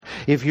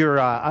If you're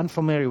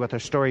unfamiliar with our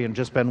story and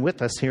just been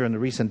with us here in the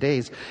recent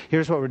days,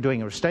 here's what we're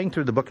doing. We're staying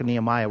through the book of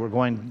Nehemiah.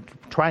 We're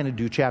trying to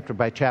do chapter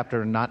by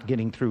chapter and not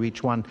getting through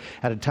each one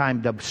at a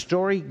time. The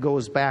story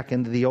goes back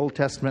into the Old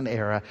Testament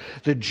era.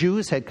 The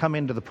Jews had come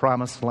into the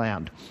Promised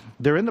Land.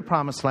 They're in the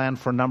Promised Land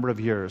for a number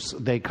of years.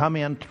 They come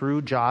in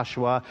through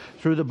Joshua,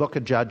 through the book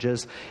of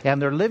Judges,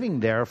 and they're living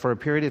there for a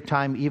period of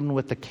time, even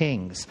with the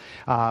kings,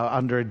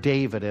 under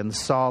David and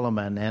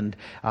Solomon and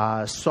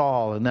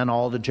Saul, and then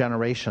all the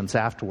generations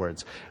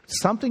afterwards.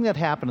 Something that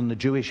happened in the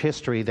Jewish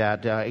history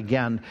that,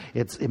 again,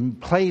 it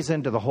plays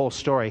into the whole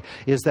story,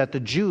 is that the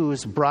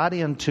Jews brought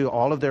into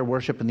all of their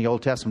worship in the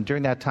Old Testament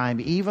during that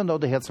time, even though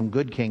they had some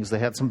good kings, they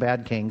had some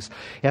bad kings,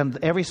 and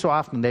every so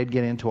often they'd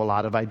get into a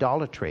lot of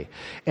idolatry.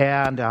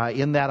 And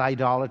in that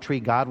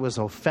idolatry, God was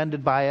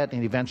offended by it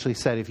and eventually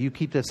said, if you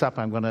keep this up,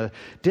 I'm going to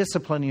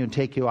discipline you and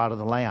take you out of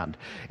the land.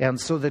 And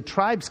so the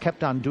tribes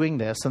kept on doing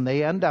this, and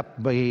they end up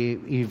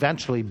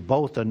eventually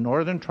both the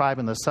northern tribe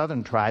and the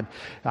southern tribe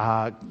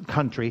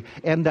country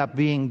end up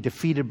being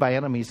defeated by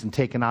enemies and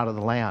taken out of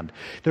the land.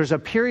 There's a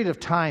period of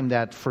time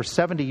that for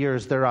 70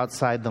 years they're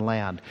outside the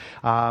land.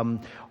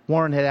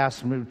 Warren had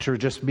asked me to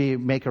just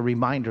make a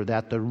reminder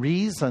that the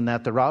reason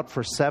that they're out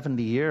for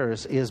 70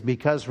 years is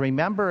because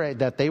remember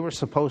that they were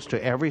supposed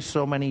to every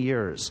so many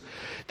years.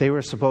 They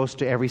were supposed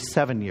to every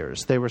 7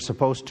 years. They were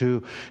supposed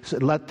to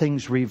let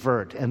things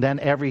revert. And then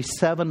every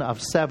 7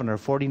 of 7 or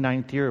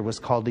 49th year was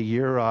called the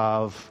year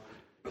of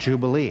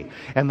Jubilee.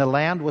 And the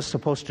land was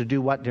supposed to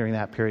do what during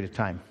that period of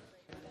time?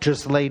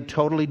 Just laid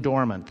totally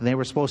dormant. And they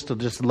were supposed to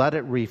just let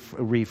it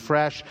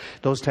refresh,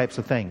 those types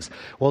of things.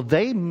 Well,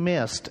 they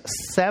missed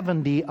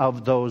 70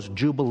 of those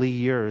Jubilee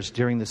years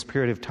during this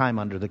period of time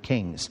under the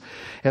kings.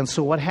 And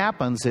so what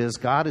happens is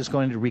God is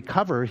going to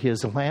recover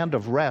his land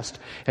of rest,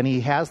 and he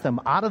has them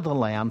out of the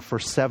land for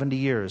 70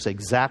 years,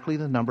 exactly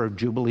the number of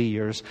Jubilee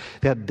years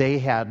that they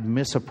had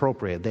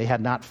misappropriated. They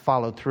had not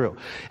followed through.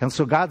 And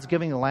so God's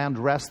giving the land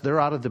rest.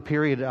 They're out of the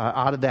period,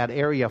 out of that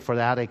area for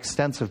that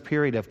extensive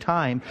period of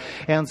time.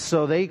 And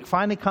so they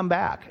finally come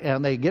back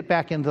and they get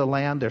back into the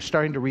land. They're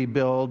starting to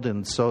rebuild,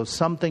 and so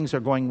some things are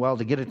going well.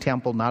 To get a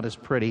temple, not as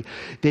pretty.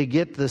 They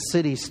get the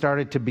city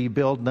started to be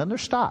built, and then they're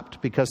stopped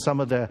because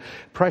some of the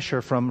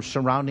pressure from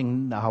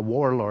surrounding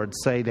warlords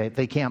say that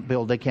they can't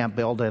build,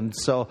 and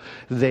so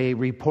they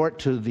report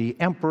to the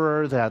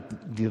emperor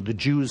that the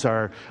Jews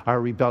are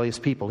rebellious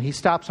people. He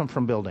stops them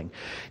from building.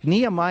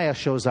 Nehemiah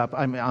shows up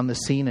on the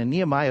scene, and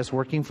Nehemiah is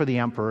working for the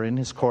emperor in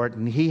his court,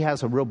 and he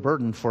has a real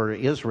burden for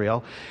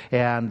Israel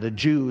and the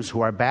Jews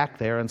who are back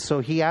there. And so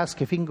he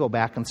asks if he can go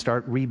back and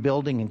start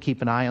rebuilding and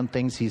keep an eye on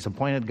things. He's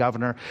appointed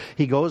governor.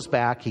 He goes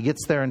back. He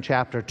gets there in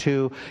chapter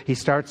 2. He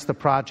starts the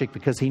project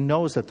because he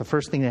knows that the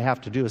first thing they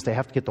have to do is they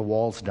have to get the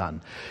walls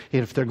done.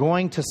 If they're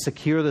going to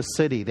secure the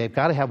city, they've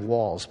got to have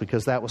walls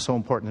because that was so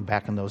important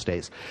back in those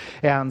days.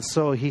 And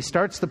so he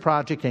starts the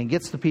project and he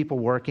gets the people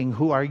working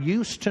who are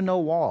used to no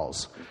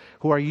walls,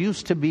 who are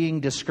used to being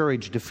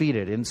discouraged,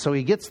 defeated. And so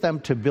he gets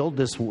them to build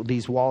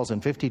these walls in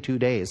 52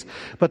 days.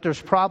 But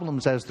there's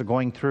problems as they're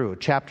going through.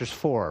 Chapters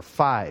 4,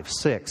 5,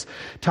 6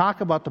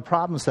 talk about the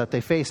problems that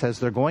they face as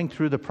they're going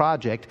through the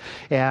project.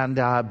 And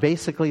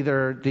basically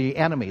they're the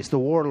enemies, the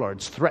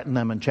warlords, threaten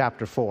them in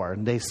chapter 4.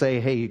 And they say,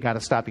 hey, you got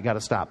to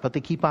stop. But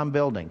they keep on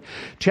building.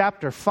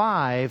 Chapter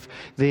 5,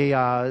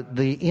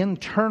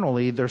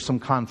 internally there's some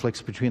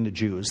conflicts between the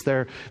Jews.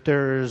 They're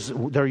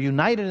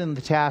united in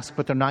the task,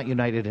 but they're not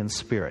united in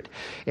spirit.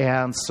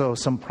 And so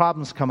some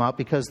problems come up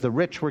because the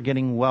rich were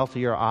getting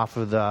wealthier off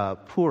of the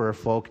poorer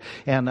folk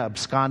and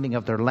absconding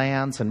of their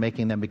lands and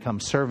making them become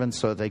servants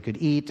so that they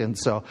could eat. And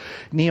so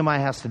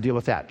Nehemiah has to deal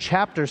with that.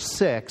 Chapter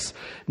 6,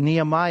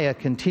 Nehemiah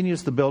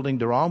continues the building.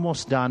 They're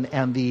almost done.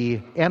 And the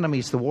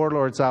enemies, the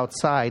warlords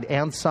outside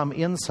and some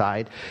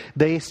inside,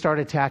 they start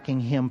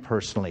attacking him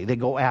personally. They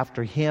go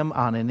after him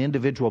on an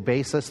individual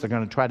basis. They're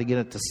going to try to get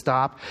it to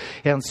stop.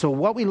 And so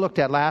what we looked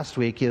at last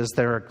week is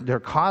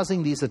they're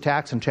causing these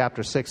attacks in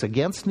chapter 6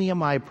 against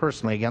Nehemiah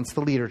personally, against the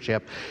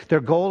leadership.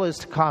 Their goal is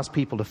to cause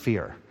people to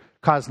fear.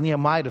 Cause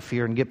Nehemiah to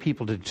fear and get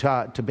people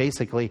to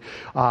basically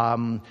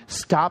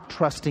stop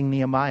trusting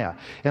Nehemiah.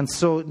 And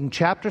so in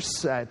chapter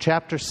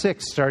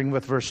 6, starting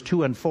with verse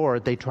 2 and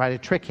 4, they try to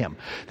trick him.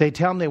 They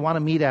tell him they want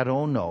to meet at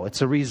Ono.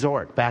 It's a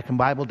resort. Back in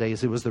Bible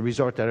days, it was the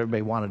resort that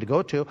everybody wanted to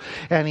go to.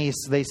 And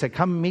they said,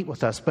 come and meet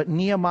with us. But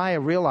Nehemiah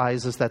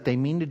realizes that they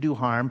mean to do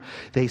harm.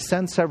 They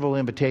send several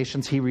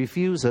invitations. He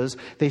refuses.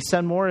 They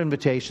send more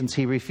invitations.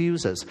 He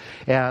refuses.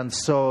 And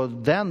so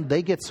then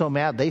they get so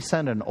mad, they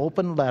send an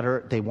open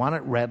letter. They want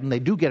it read. They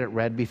do get it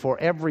read before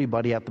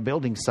everybody at the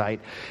building site.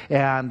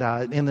 And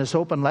in this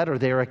open letter,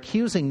 they're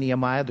accusing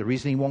Nehemiah. The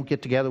reason he won't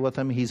get together with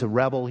them, he's a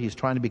rebel. He's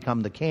trying to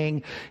become the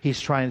king.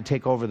 He's trying to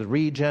take over the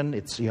region.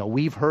 It's,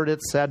 we've heard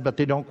it said, but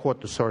they don't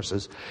quote the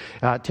sources.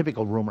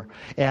 Typical rumor.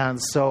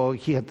 And so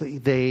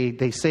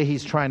they say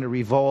he's trying to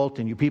revolt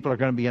and you people are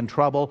going to be in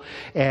trouble.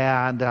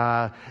 And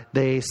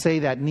they say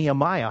that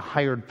Nehemiah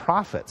hired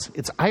prophets.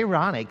 It's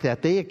ironic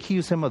that they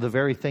accuse him of the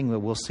very thing that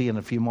we'll see in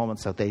a few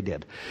moments that they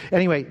did.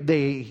 Anyway,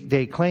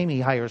 they claim he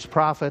hires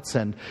prophets,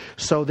 and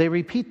so they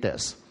repeat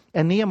this.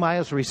 And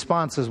Nehemiah's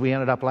response, as we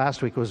ended up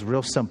last week, was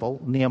real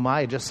simple.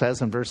 Nehemiah just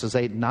says in verses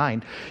 8 and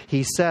 9,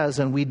 he says,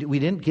 and we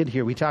didn't get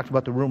here, we talked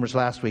about the rumors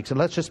last week, so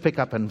let's just pick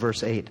up in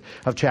verse 8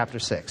 of chapter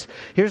 6.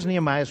 Here's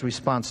Nehemiah's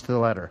response to the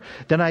letter.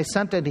 Then I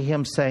sent unto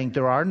him, saying,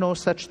 there are no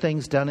such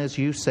things done as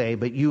you say,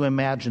 but you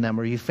imagine them,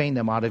 or you feign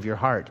them out of your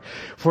heart.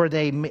 For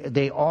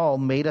they all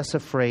made us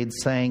afraid,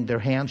 saying, their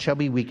hands shall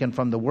be weakened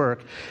from the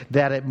work,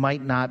 that it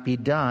might not be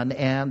done,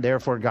 and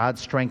therefore God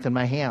strengthened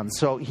my hands.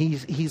 So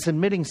he's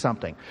admitting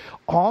something.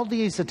 All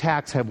these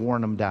attacks have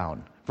worn him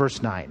down.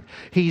 Verse 9.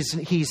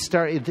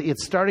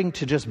 It's starting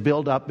to just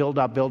build up,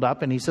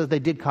 and he says they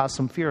did cause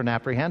some fear and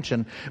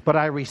apprehension, but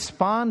I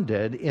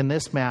responded in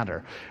this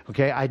matter.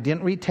 Okay, I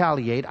didn't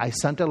retaliate. I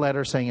sent a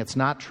letter saying it's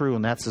not true,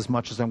 and that's as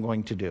much as I'm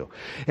going to do.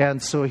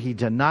 And so he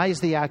denies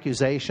the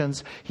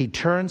accusations, he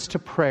turns to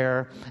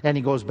prayer, and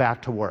he goes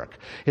back to work.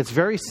 It's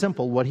very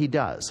simple what he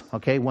does.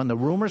 Okay, when the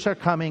rumors are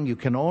coming, you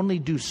can only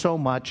do so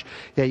much.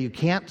 That you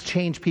can't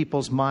change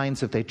people's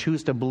minds if they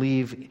choose to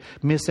believe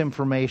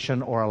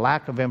misinformation or a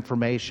lack of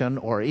information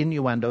or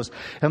innuendos.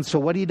 And so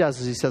what he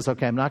does is he says,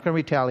 okay, I'm not going to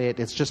retaliate.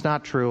 It's just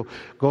not true.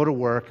 Go to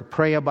work,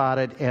 pray about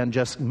it, and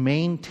just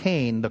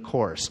maintain the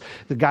course.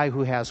 The guy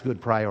who has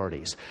good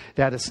priorities.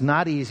 That is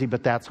not easy,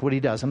 but that's what he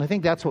does. And I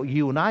think that's what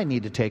you and I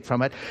need to take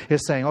from it,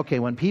 is saying, okay,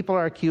 when people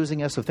are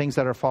accusing us of things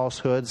that are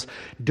falsehoods,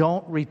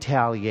 don't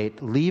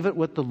retaliate. Leave it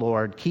with the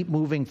Lord. Keep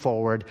moving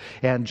forward,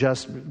 and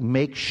just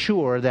make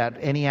sure that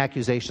any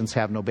accusations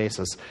have no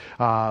basis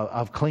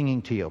of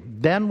clinging to you.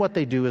 Then what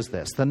they do is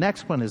this. The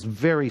next one is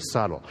very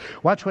subtle.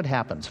 Watch what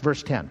happens.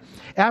 Verse 10.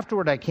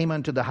 Afterward I came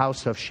unto the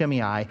house of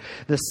Shimei,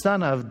 the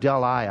son of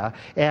Delaiah,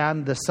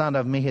 and the son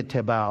of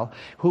Mehetabel,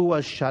 who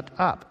was shut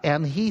up.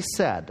 And he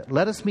said,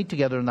 let us meet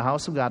together in the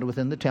house of God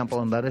within the temple,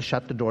 and let us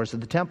shut the doors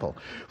of the temple.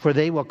 For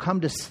they will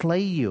come to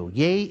slay you.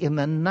 Yea, in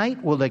the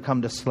night will they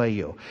come to slay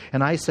you.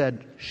 And I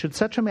said, should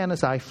such a man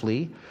as I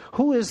flee?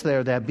 Who is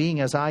there that,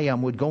 being as I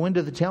am, would go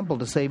into the temple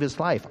to save his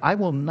life? I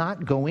will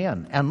not go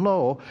in. And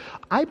lo,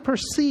 I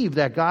perceived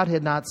that God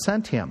had not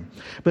sent him,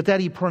 but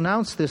that he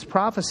pronounced this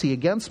prophecy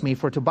against me.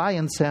 For Tobiah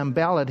and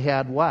Sanballat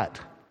had what?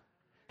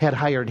 Had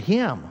hired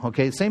him.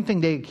 Okay, same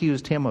thing they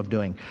accused him of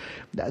doing.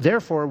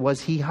 Therefore was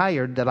he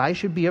hired, that I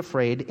should be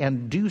afraid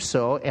and do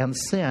so and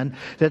sin,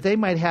 that they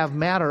might have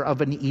matter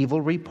of an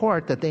evil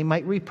report, that they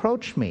might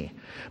reproach me.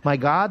 My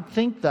God,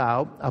 think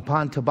thou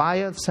upon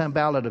Tobiah and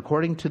Sanballat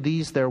according to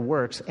these their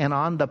works, and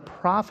on the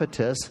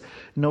prophetess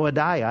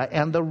Noadiah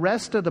and the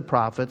rest of the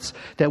prophets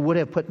that would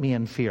have put me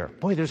in fear.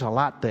 Boy, there's a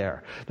lot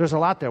there. There's a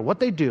lot there. What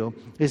they do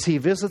is he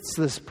visits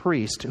this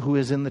priest who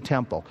is in the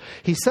temple.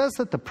 He says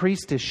that the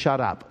priest is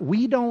shut up.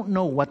 We don't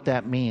know what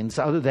that means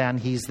other than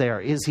he's there.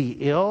 Is he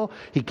ill?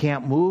 He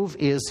can't move?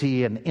 Is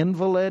he an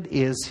invalid?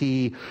 Is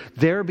he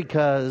there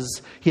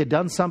because he had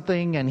done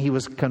something and he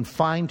was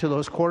confined to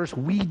those quarters?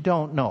 We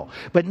don't know.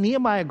 But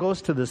Nehemiah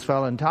goes to this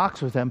fellow and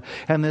talks with him.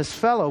 And this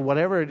fellow,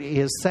 whatever it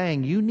is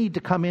saying, you need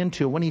to come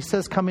into, when he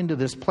says come into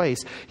this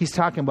place, he's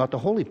talking about the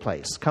holy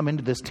place. Come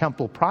into this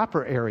temple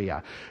proper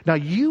area. Now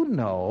you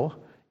know,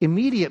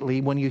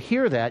 immediately when you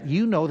hear that,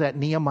 you know that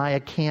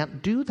Nehemiah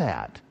can't do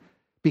that.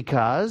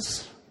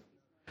 Because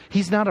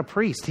he's not a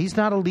priest. He's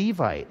not a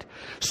Levite.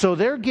 So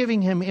they're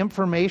giving him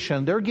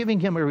information. They're giving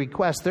him a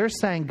request. They're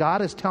saying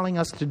God is telling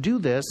us to do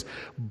this,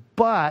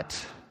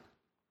 but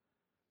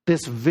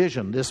this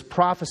vision, this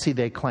prophecy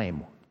they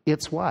claim,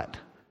 it's what?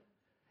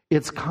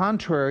 It's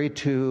contrary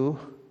to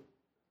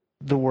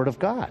the Word of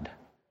God.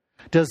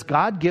 Does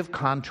God give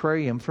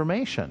contrary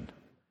information?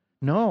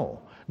 No.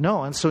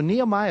 And so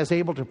Nehemiah is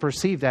able to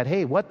perceive that,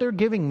 hey, what they're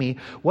giving me,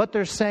 what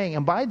they're saying,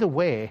 and by the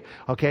way,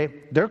 okay,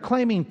 they're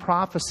claiming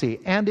prophecy.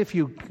 And if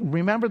you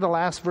remember the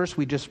last verse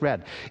we just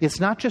read, it's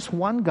not just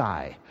one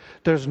guy.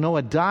 There's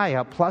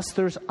Noadiah, plus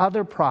there's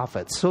other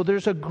prophets. So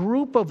there's a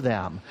group of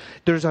them.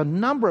 There's a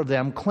number of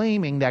them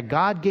claiming that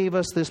God gave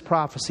us this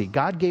prophecy.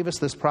 God gave us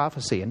this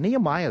prophecy. And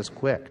Nehemiah is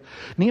quick.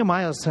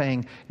 Nehemiah is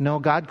saying, no,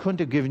 God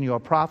couldn't have given you a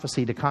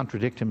prophecy to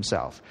contradict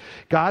himself.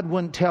 God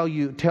wouldn't tell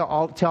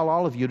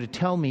all of you to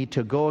tell me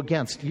to go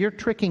against. You're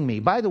tricking me.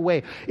 By the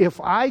way, if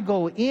I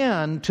go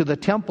into the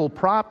temple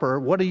proper,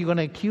 what are you going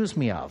to accuse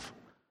me of?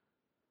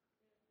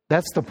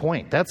 That's the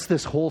point. That's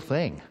this whole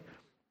thing.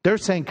 They're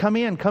saying, come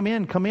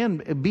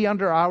in, be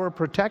under our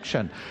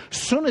protection. As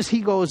soon as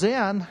he goes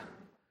in,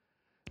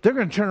 they're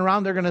going to turn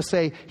around, they're going to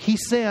say, he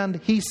sinned,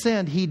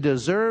 he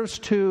deserves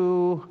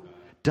to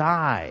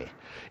die.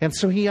 And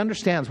so he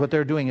understands what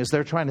they're doing is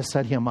they're trying to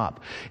set him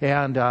up.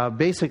 And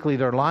basically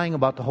they're lying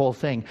about the whole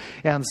thing.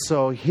 And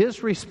so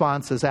his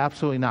response is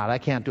absolutely not. I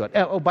can't do it.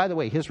 Oh, by the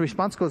way, his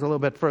response goes a little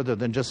bit further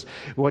than just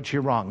what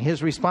you're wrong.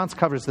 His response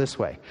covers this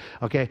way.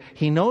 Okay,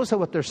 he knows that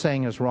what they're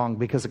saying is wrong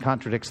because it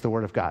contradicts the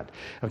Word of God.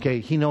 Okay,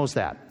 he knows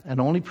that.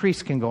 And only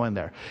priests can go in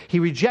there. He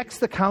rejects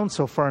the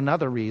counsel for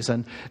another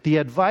reason. The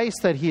advice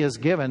that he has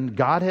given,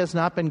 God has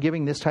not been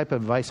giving this type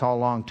of advice all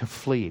along, to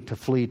flee.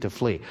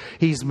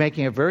 He's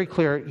making it very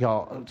clear,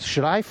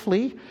 should I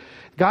flee?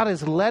 God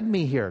has led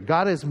me here.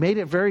 God has made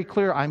it very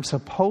clear I'm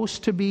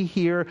supposed to be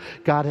here.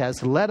 God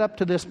has led up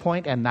to this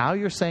point, and now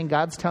you're saying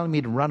God's telling me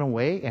to run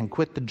away and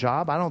quit the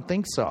job? I don't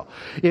think so.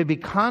 It would be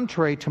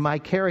contrary to my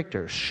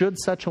character. Should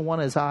such a one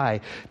as I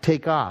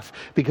take off?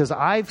 Because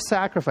I've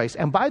sacrificed.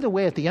 And by the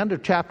way, at the end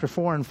of chapter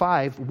 4 and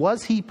 5,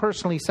 was he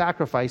personally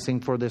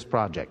sacrificing for this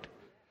project?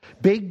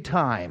 Big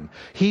time.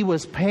 He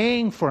was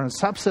paying for and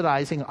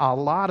subsidizing a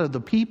lot of the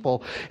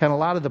people and a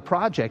lot of the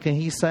project. And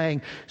he's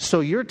saying,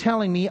 so you're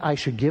telling me I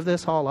should give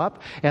this all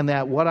up and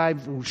that what I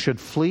should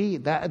flee?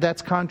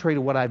 That's contrary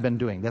to what I've been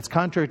doing. That's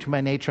contrary to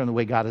my nature and the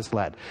way God has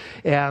led.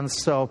 And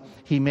so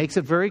he makes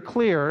it very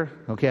clear,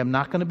 okay, I'm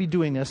not going to be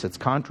doing this. It's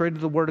contrary to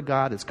the Word of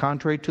God. It's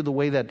contrary to the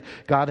way that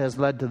God has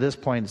led to this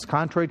point. It's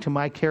contrary to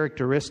my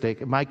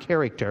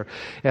character.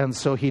 And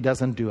so he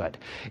doesn't do it.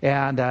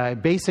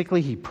 And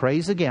basically he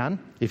prays again.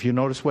 If you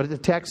notice what the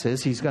text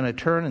is, he's going to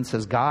turn and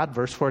says, God,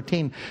 verse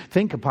 14,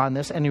 think upon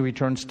this, and he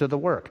returns to the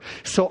work.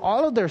 So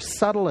all of their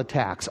subtle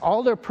attacks,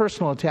 all their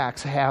personal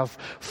attacks have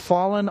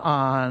fallen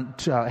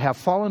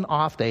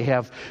off. They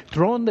have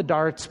thrown the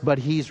darts, but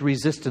he's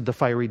resisted the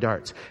fiery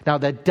darts. Now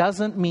that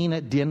doesn't mean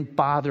it didn't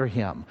bother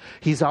him.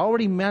 He's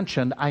already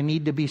mentioned, I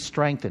need to be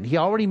strengthened. He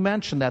already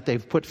mentioned that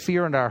they've put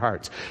fear in our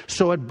hearts.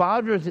 So it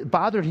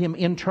bothered him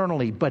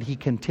internally, but he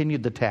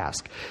continued the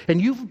task. And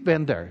you've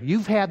been there.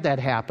 You've had that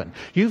happen.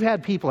 You've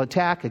had people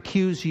attack,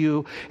 accuse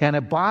you, and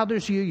it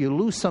bothers you. You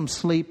lose some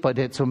sleep, but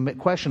it's a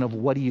question of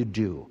what do you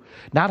do?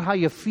 Not how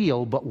you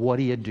feel, but what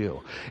do you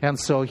do? And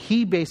so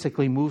he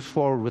basically moves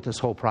forward with this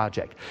whole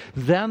project.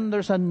 Then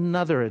there's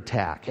another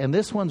attack, and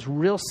this one's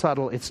real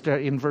subtle. It's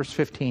in verse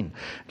 15.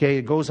 Okay,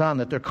 it goes on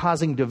that they're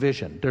causing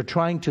division. They're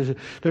trying to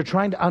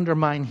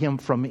undermine him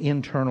from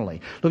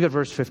internally. Look at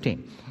verse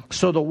 15.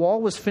 So the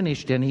wall was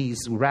finished and he's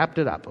wrapped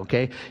it up,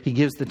 okay? He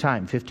gives the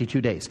time, 52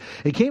 days.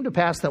 It came to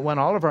pass that when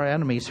all of our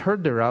enemies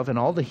heard thereof and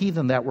all the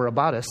heathen that were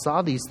about us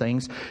saw these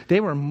things, they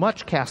were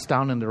much cast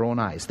down in their own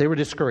eyes. They were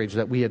discouraged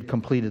that we had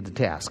completed the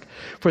task.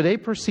 For they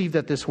perceived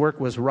that this work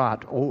was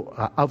wrought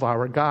of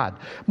our God.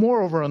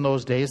 Moreover, in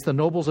those days, the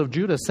nobles of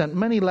Judah sent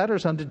many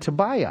letters unto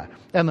Tobiah,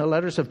 and the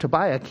letters of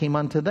Tobiah came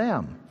unto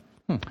them.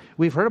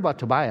 We've heard about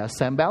Tobiah.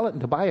 Sanballat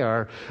and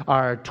Tobiah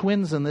are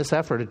twins in this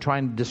effort of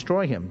trying to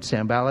destroy him.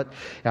 Sanballat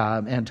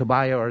and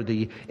Tobiah are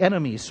the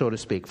enemies, so to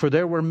speak. For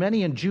there were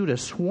many in Judah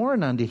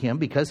sworn unto him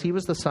because he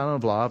was the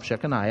son-in-law of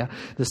Shechaniah,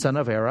 the son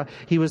of Era.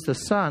 He was the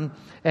son,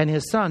 and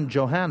his son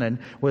Johanan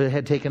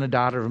had taken a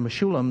daughter of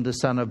Meshullam, the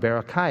son of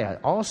Berechiah.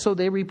 Also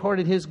they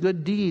reported his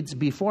good deeds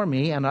before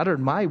me and uttered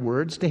my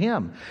words to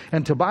him.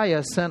 And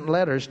Tobiah sent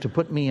letters to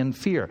put me in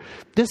fear.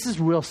 This is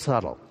real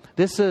subtle.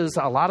 This is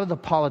a lot of the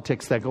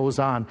politics that goes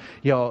on.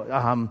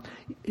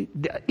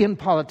 In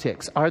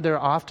politics, are there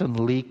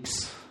often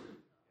leaks?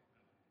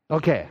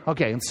 Okay.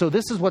 And so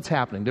this is what's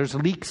happening. There's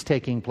leaks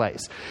taking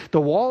place.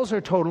 The walls are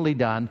totally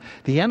done.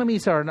 The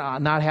enemies are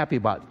not happy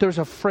about it. There's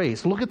a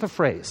phrase. Look at the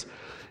phrase.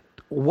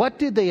 What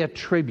did the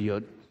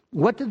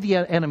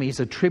enemies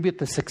attribute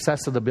the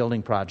success of the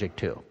building project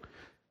to?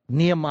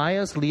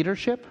 Nehemiah's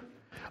leadership?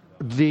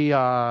 The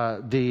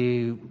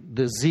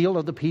zeal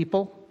of the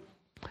people?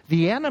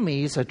 The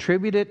enemies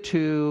attribute it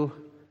to,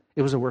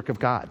 it was a work of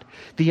God.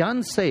 The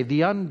unsaved,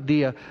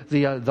 the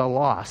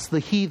lost, the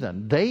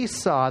heathen, they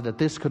saw that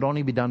this could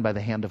only be done by the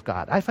hand of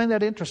God. I find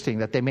that interesting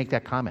that they make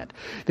that comment.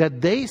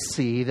 That they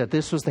see that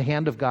this was the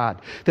hand of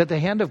God. That the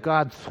hand of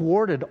God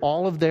thwarted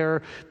all of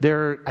their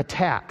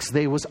attacks.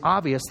 It was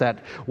obvious that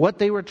what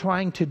they were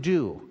trying to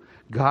do,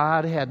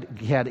 God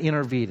had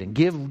intervened and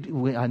give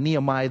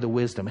Nehemiah the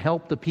wisdom,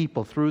 help the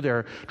people through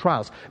their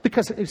trials.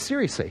 Because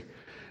seriously,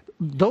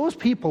 those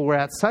people were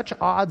at such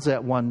odds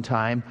at one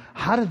time.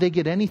 How did they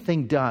get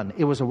anything done?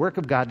 It was a work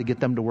of God to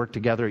get them to work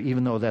together,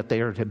 even though that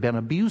there had been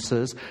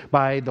abuses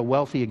by the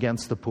wealthy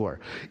against the poor.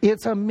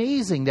 It's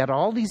amazing that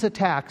all these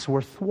attacks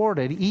were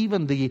thwarted,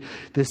 even the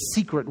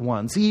secret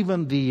ones,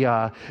 even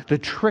the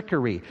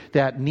trickery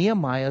that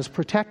Nehemiah is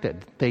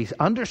protected. They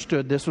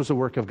understood this was a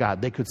work of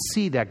God. They could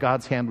see that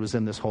God's hand was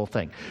in this whole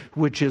thing,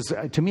 which is,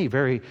 to me,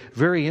 very,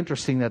 very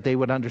interesting that they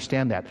would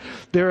understand that.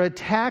 Their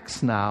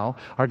attacks now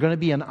are going to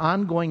be an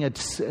ongoing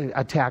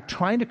attack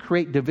trying to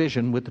create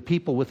division with the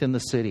people within the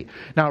city.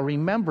 Now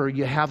remember,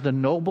 you have the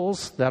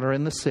nobles that are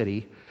in the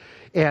city,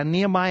 and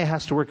Nehemiah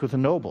has to work with the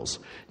nobles.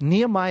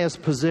 Nehemiah's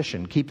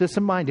position, keep this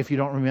in mind if you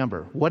don't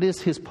remember, what is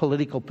his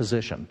political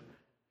position?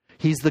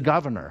 He's the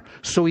governor.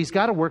 So he's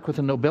got to work with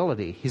the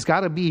nobility. He's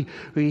going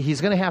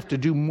to have to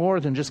do more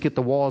than just get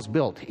the walls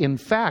built. In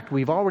fact,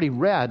 we've already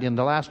read in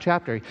the last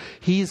chapter,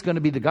 he's going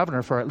to be the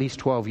governor for at least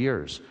 12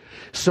 years.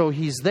 So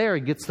he's there,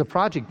 he gets the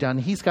project done.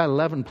 He's got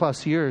 11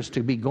 plus years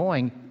to be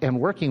going and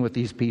working with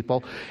these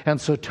people. And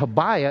so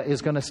Tobiah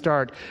is going to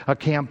start a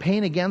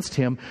campaign against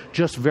him,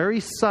 just very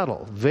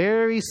subtle,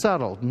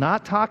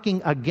 not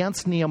talking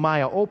against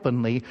Nehemiah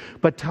openly,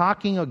 but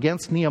talking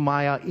against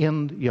Nehemiah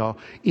in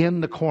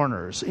the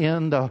corners, in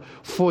in the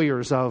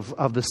foyers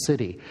of the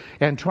city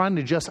and trying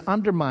to just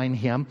undermine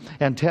him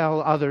and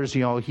tell others,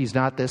 he's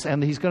not this.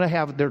 And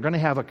they're going to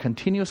have a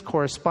continuous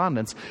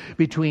correspondence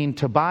between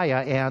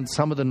Tobiah and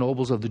some of the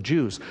nobles of the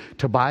Jews.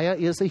 Tobiah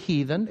is a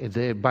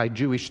heathen by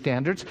Jewish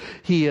standards.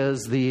 He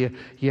is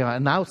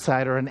an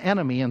outsider, an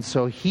enemy, and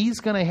so he's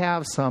going to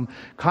have some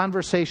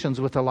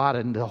conversations with a lot.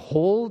 And the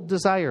whole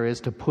desire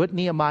is to put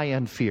Nehemiah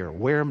in fear,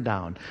 wear him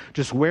down,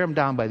 just wear him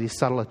down by these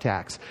subtle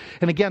attacks.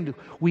 And again,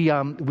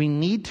 we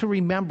need to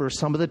remember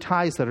some of the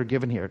ties that are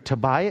given here.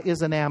 Tobiah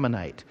is an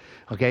Ammonite.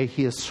 Okay,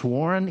 he is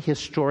sworn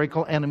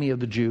historical enemy of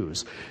the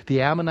Jews.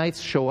 The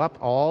Ammonites show up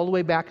all the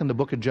way back in the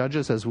book of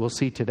Judges, as we'll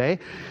see today,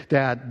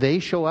 that they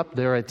show up,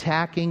 they're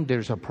attacking.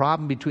 There's a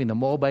problem between the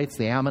Moabites,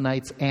 the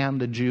Ammonites,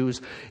 and the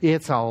Jews.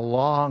 It's a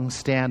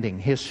long-standing,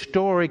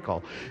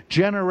 historical,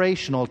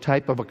 generational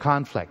type of a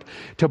conflict.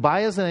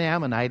 Tobiah is an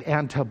Ammonite,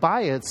 and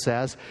Tobiah, it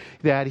says,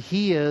 that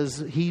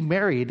he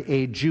married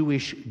a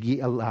Jewish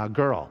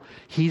girl.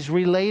 He's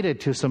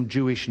related to some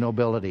Jewish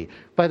nobility.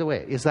 By the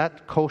way, is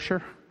that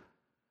kosher?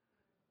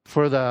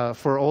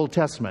 For Old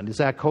Testament, is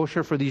that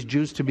kosher for these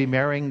Jews to be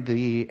marrying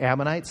the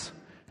Ammonites?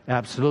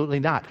 Absolutely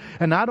not.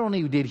 And not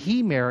only did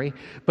he marry,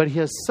 but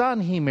his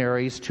son he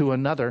marries to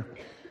another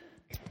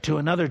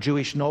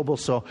Jewish noble.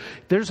 So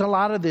there's a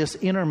lot of this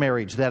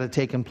intermarriage that had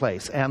taken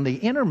place. And the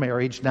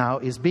intermarriage now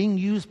is being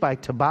used by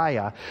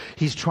Tobiah.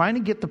 He's trying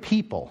to get the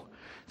people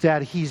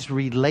that he's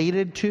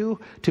related to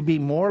be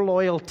more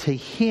loyal to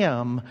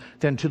him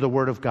than to the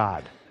Word of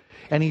God.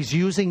 And he's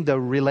using the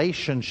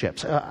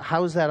relationships.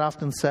 How is that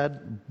often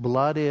said?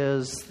 Blood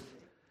is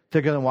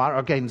thicker than water.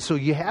 Okay, so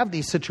you have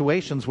these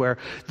situations where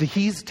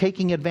he's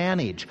taking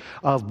advantage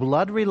of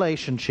blood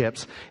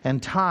relationships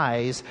and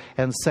ties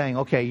and saying,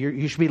 okay,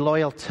 you should be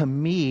loyal to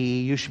me,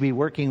 you should be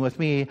working with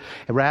me,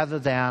 rather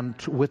than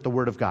with the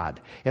Word of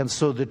God. And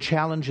so the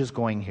challenge is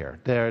going here.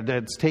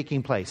 That's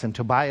taking place. And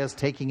Tobiah is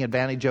taking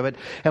advantage of it.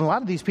 And a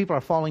lot of these people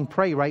are falling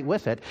prey right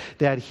with it,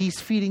 that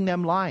he's feeding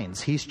them lines.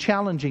 He's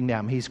challenging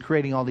them. He's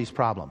creating all these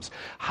problems.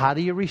 How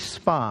do you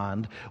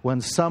respond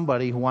when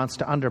somebody who wants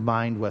to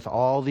undermine with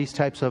all these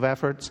types of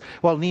efforts?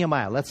 Well,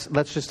 Nehemiah,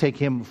 let's just take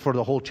him for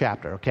the whole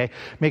chapter, okay?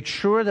 Make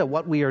sure that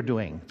what we are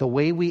doing, the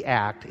way we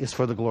act, is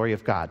for the glory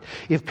of God.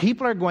 If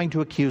people are going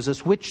to accuse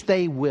us, which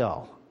they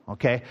will,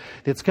 okay?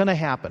 It's going to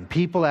happen.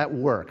 People at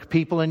work,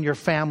 people in your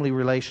family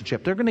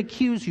relationship, they're going to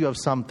accuse you of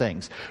some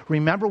things.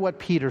 Remember what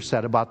Peter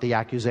said about the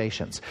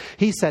accusations.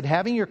 He said,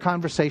 having your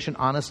conversation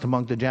honest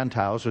among the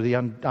Gentiles or the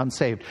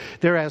unsaved,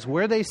 whereas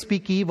where they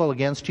speak evil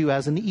against you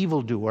as an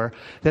evildoer,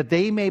 that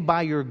they may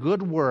by your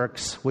good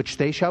works, which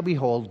they shall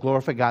behold,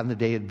 glorify God in the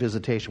day of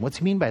visitation. What's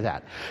he mean by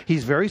that?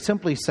 He's very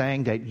simply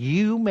saying that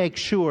you make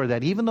sure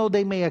that even though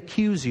they may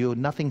accuse you,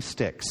 nothing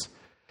sticks.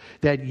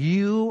 That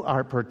you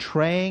are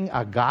portraying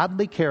a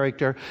godly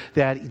character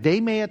that they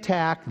may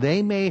attack,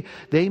 they may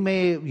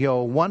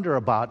wonder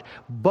about,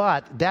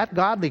 but that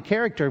godly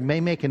character may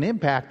make an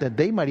impact that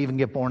they might even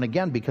get born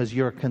again because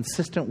you're a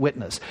consistent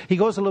witness. He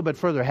goes a little bit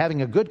further,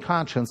 having a good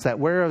conscience, that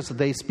whereas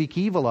they speak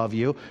evil of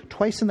you,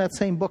 twice in that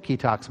same book he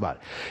talks about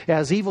it,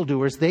 as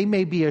evildoers, they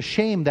may be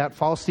ashamed that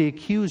falsely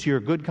accuse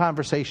your good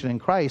conversation in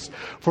Christ,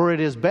 for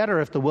it is better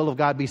if the will of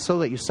God be so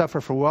that you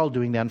suffer for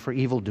well-doing than for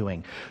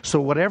evil-doing.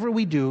 So whatever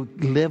we do,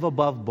 live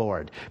above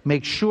board.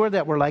 Make sure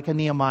that we're like a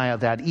Nehemiah,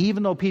 that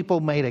even though people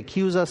may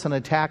accuse us and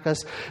attack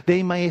us,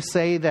 they may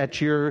say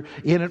that you're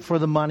in it for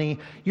the money.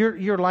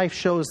 Your life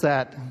shows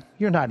that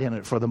you're not in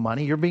it for the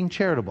money. You're being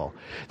charitable.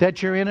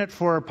 That you're in it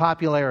for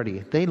popularity.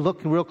 They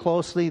look real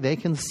closely. They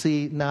can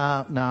see,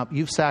 no,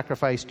 you've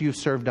sacrificed, you've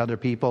served other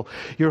people.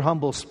 Your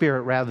humble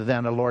spirit rather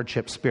than a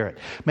lordship spirit.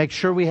 Make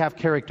sure we have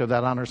character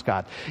that honors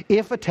God.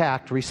 If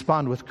attacked,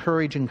 respond with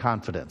courage and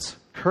confidence.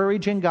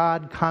 Courage in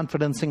God,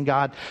 confidence in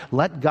God.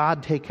 Let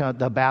God take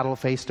the battle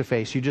face to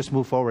face. You just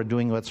move forward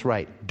doing what's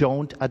right.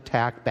 Don't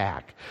attack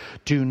back.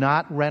 Do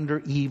not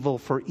render evil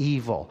for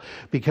evil.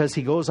 Because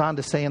he goes on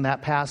to say in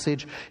that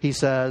passage, he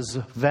says,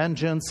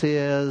 vengeance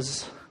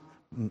is...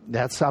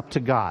 That's up to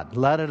God.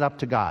 Let it up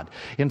to God.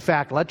 In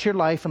fact, let your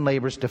life and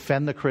labors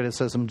defend the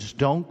criticisms.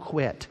 Don't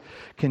quit.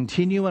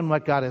 Continue in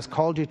what God has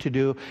called you to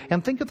do.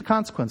 And think of the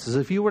consequences.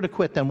 If you were to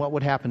quit, then what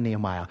would happen,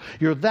 Nehemiah?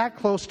 You're that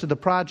close to the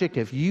project.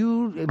 If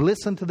you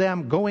listen to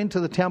them, go into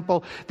the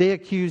temple, they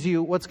accuse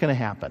you, what's going to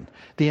happen?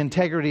 The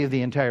integrity of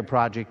the entire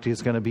project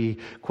is going to be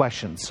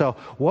questioned. So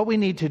what we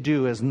need to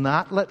do is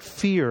not let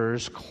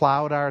fears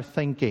cloud our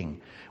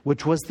thinking,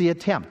 which was the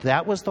attempt.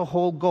 That was the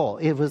whole goal.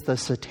 It was the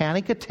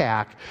satanic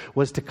attack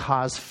was to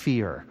cause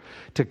fear,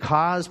 to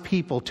cause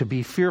people to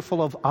be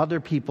fearful of other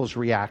people's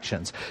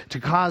reactions, to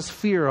cause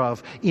fear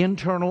of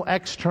internal,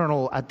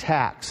 external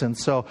attacks. And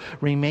so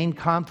remain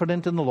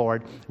confident in the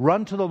Lord.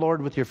 Run to the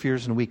Lord with your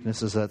fears and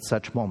weaknesses at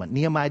such moment.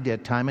 Nehemiah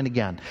did time and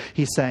again.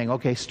 He's saying,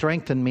 okay,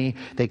 strengthen me.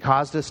 They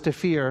caused us to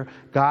fear.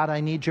 God,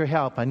 I need your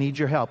help. I need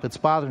your help. It's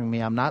bothering me.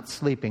 I'm not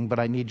sleeping, but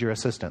I need your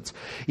assistance.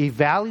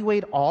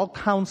 Evaluate all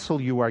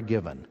counsel you are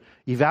given.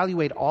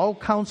 Evaluate all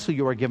counsel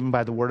you are given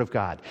by the Word of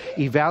God.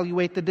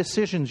 Evaluate the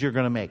decisions you're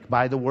going to make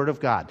by the Word of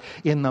God.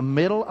 In the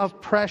middle of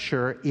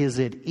pressure, is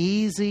it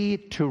easy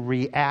to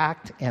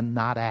react and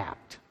not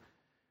act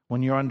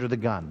when you're under the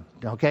gun?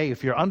 Okay,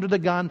 if you're under the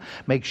gun,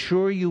 make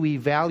sure you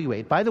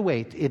evaluate. By the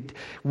way,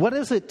 what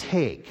does it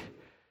take?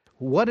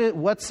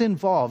 What's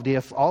involved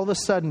if all of a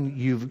sudden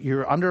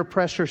you're under a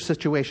pressure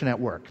situation at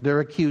work? They're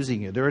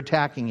accusing you. They're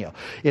attacking you.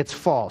 It's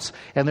false.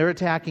 And they're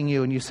attacking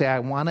you and you say, I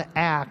want to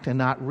act and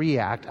not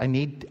react. I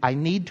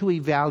need to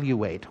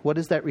evaluate. What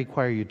does that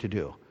require you to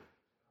do?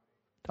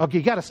 Okay,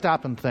 you got to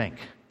stop and think.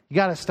 You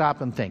got to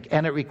stop and think.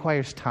 And it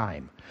requires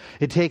time.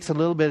 It takes a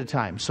little bit of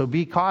time. So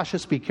be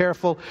cautious, be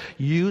careful.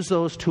 Use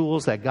those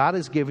tools that God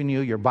has given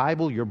you, your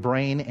Bible, your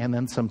brain, and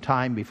then some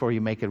time before you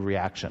make a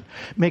reaction.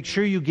 Make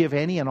sure you give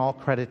any and all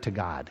credit to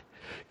God.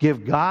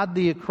 Give God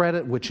the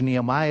credit, which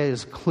Nehemiah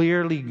is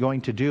clearly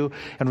going to do,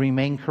 and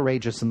remain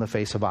courageous in the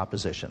face of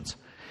oppositions.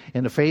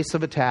 In the face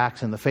of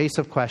attacks, in the face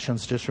of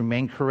questions, just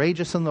remain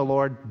courageous in the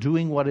Lord,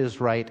 doing what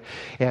is right,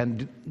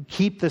 and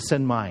keep this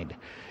in mind.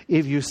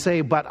 If you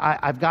say, but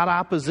I've got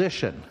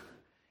opposition.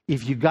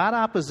 If you got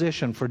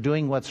opposition for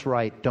doing what's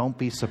right, don't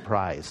be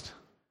surprised.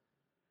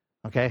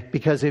 Okay?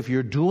 Because if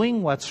you're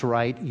doing what's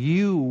right,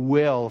 you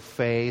will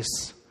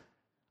face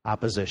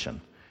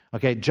opposition.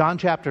 Okay, John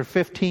chapter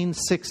 15,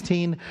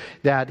 16,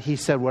 that he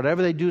said,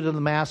 whatever they do to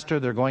the master,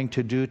 they're going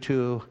to do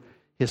to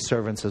his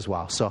servants as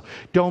well. So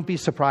don't be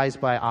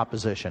surprised by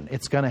opposition.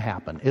 It's going to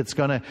happen.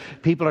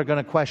 People are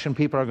going to question,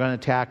 people are going to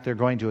attack, they're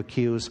going to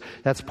accuse.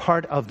 That's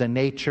part of the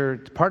nature,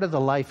 part of the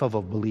life of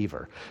a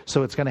believer.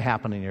 So it's going to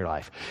happen in your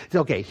life.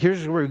 Okay,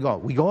 here's where we go.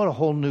 We go at a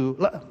whole new,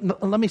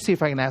 let me see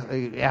if I can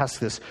ask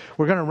this.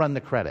 We're going to run the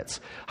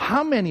credits.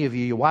 How many of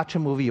you watch a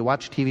movie, you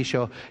watch a TV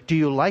show, do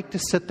you like to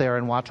sit there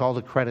and watch all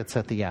the credits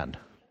at the end?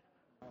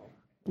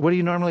 What do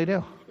you normally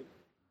do?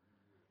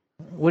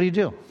 What do you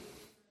do?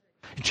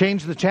 You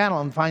change the channel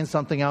and find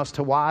something else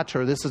to watch,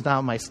 or this is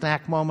now my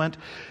snack moment.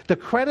 The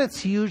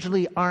credits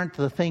usually aren't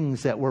the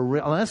things that we're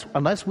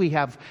unless we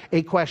have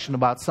a question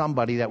about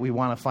somebody that we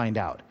want to find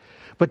out.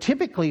 But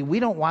typically,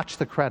 we don't watch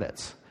the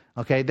credits.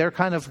 Okay, they're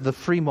kind of the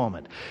free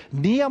moment.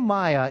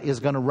 Nehemiah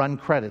is going to run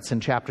credits in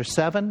chapter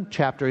 7,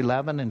 chapter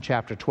 11, and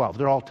chapter 12.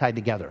 They're all tied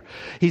together.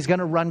 He's going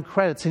to run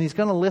credits, and he's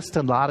going to list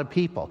a lot of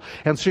people.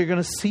 And so you're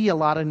going to see a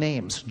lot of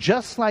names.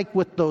 Just like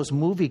with those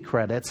movie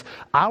credits,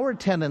 our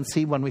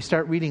tendency when we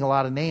start reading a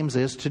lot of names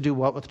is to do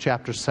what with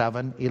chapter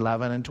 7,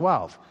 11, and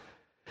 12?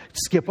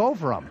 Skip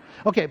over them.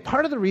 Okay,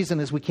 part of the reason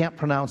is we can't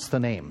pronounce the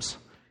names.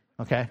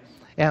 Okay?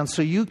 And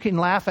so you can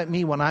laugh at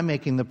me when I'm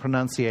making the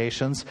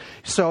pronunciations.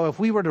 So if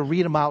we were to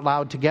read them out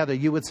loud together,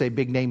 you would say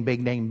big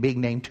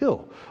name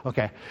too.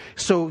 Okay.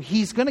 So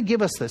he's going to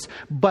give us this.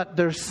 But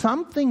there's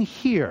something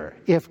here.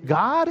 If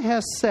God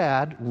has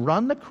said,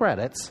 run the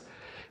credits,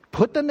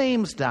 put the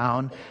names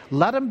down,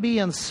 let them be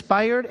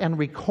inspired and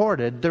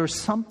recorded, there's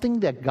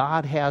something that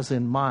God has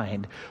in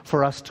mind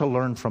for us to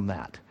learn from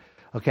that.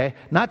 Okay?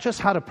 Not just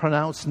how to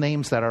pronounce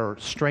names that are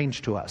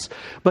strange to us,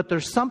 but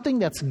there's something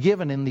that's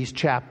given in these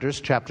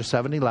chapters, chapter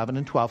 7, 11,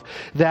 and 12,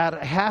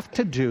 that have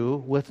to do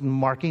with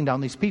marking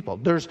down these people.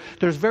 There's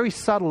very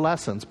subtle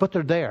lessons, but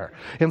they're there.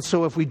 And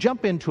so if we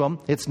jump into them,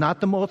 it's not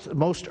the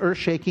most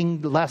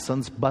earth-shaking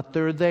lessons, but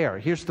they're there.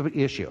 Here's the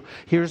issue.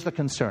 Here's the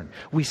concern.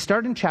 We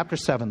start in chapter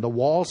 7. The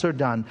walls are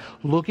done.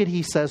 Look at,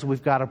 he says,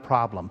 we've got a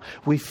problem.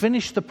 We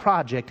finished the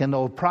project, and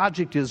the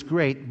project is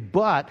great,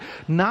 but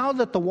now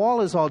that the wall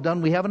is all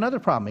done, we have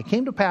another problem. It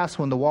came to pass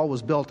when the wall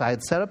was built, I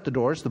had set up the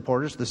doors, the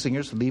porters, the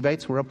singers, the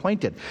Levites were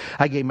appointed.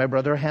 I gave my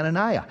brother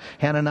Hananiah,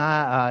 and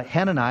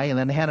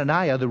then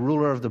Hananiah, the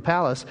ruler of the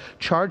palace,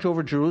 charge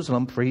over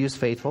Jerusalem, for he is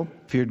faithful,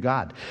 feared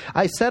God.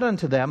 I said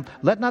unto them,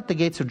 let not the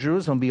gates of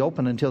Jerusalem be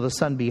open until the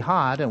sun be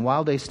hot, and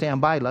while they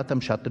stand by, let them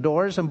shut the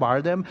doors and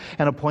bar them,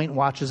 and appoint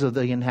watches of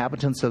the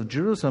inhabitants of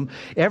Jerusalem,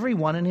 every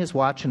one in his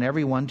watch, and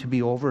every one to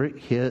be over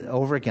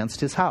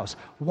against his house.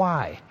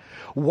 Why?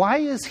 Why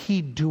is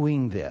he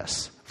doing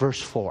this?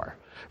 Verse 4.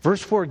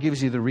 Verse 4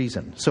 gives you the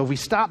reason. So if we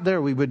stop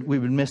there, we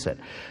would miss it.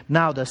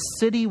 Now the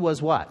city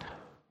was what?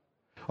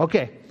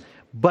 Okay,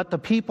 but the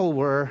people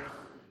were,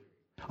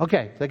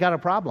 okay, they got a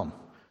problem.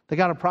 They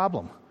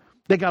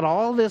got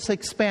all this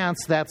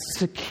expanse that's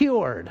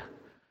secured.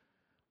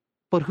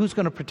 But who's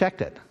going to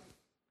protect it?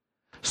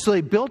 So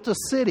they built a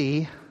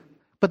city,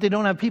 but they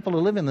don't have people to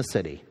live in the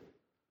city.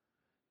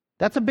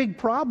 That's a big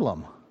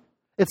problem.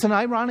 It's an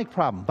ironic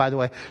problem, by the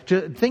way.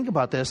 Think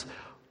about this.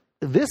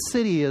 This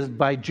city is,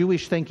 by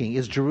Jewish thinking,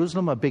 is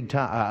Jerusalem a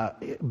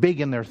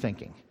big in their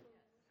thinking?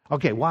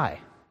 Okay, why?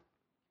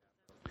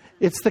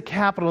 It's the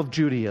capital of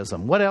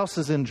Judaism. What else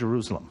is in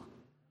Jerusalem?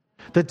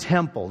 The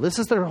temple. This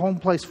is their home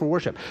place for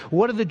worship.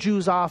 What do the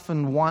Jews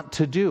often want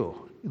to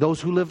do?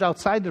 Those who lived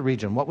outside the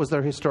region, what was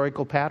their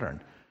historical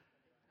pattern?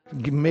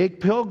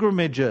 Make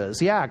pilgrimages.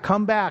 Yeah,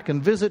 come back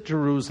and visit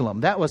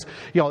Jerusalem. That was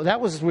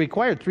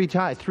required three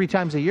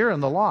times a year in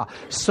the law.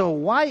 So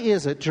why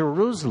is it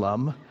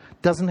Jerusalem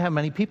doesn't have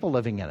many people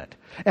living in it.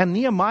 And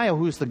Nehemiah,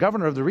 who's the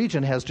governor of the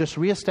region, has just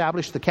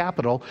reestablished the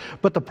capital.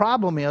 But the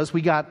problem is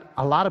we got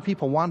a lot of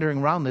people wandering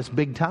around this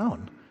big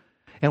town.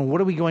 And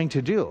what are we going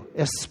to do?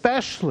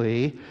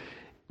 Especially,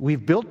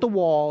 we've built the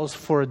walls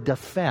for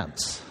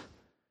defense.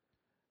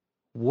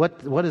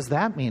 What does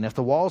that mean? If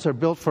the walls are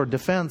built for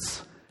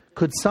defense,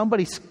 could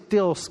somebody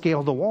still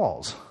scale the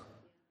walls?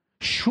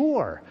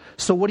 Sure.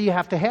 So what do you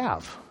have to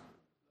have?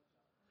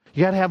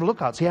 You got to have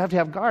lookouts. You have to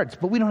have guards.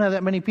 But we don't have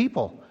that many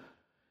people.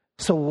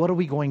 So what are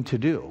we going to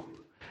do?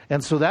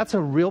 And so that's a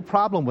real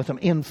problem with him.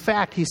 In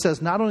fact, he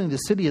says not only the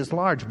city is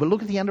large, but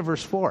look at the end of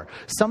verse 4.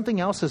 Something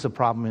else is a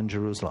problem in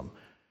Jerusalem.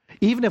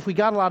 Even if we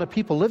got a lot of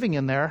people living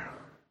in there,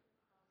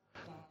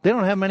 they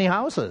don't have many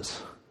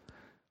houses.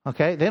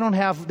 Okay, they don't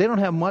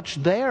have much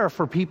there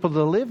for people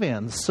to live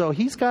in. So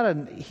he's got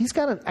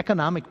an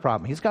economic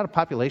problem. He's got a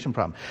population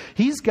problem.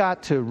 He's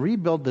got to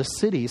rebuild the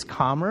city's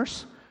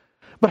commerce.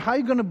 But how are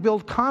you going to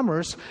build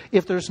commerce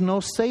if there's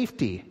no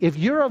safety? If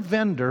you're a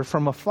vendor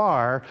from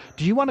afar,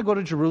 do you want to go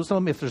to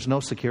Jerusalem if there's no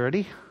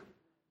security?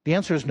 The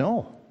answer is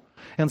no.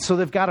 And so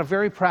they've got a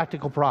very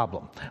practical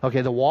problem.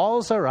 Okay, the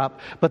walls are up,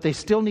 but they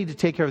still need to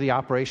take care of the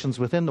operations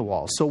within the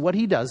walls. So what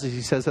he does is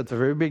he says at the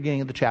very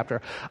beginning of the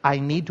chapter, I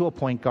need to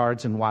appoint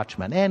guards and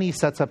watchmen. And he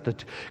sets up a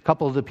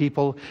couple of the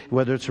people,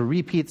 whether it's a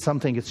repeat, some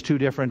think it's two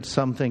different,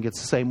 some think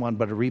it's the same one,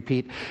 but a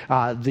repeat.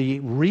 The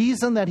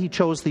reason that he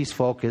chose these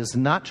folk is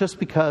not just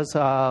because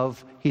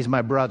of he's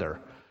my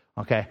brother,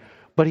 okay,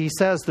 but he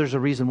says there's a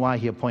reason why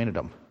he appointed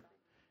them.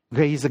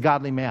 Okay, he's a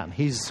godly man.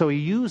 So he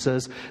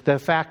uses the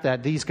fact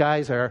that these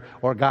guys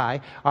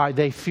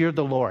they fear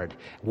the Lord.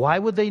 Why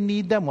would they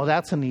need them? Well,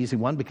 that's an easy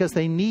one, because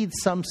they need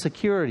some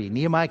security.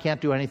 Nehemiah can't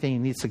do anything. He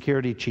needs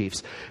security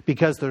chiefs.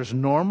 Because there's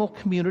normal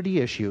community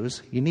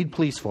issues. You need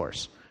police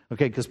force.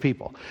 Okay, because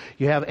people.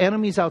 You have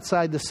enemies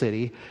outside the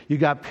city. You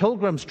got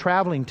pilgrims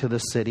traveling to the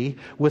city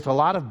with a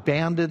lot of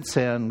bandits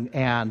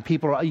and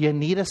people. You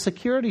need a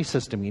security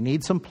system. You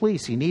need some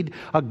police. You need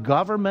a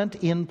government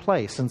in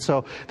place. And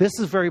so this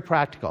is very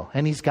practical,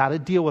 and he's got to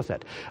deal with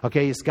it.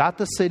 Okay, he's got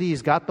the city,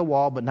 he's got the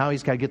wall, but now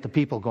he's got to get the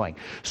people going.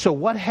 So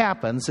what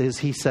happens is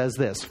he says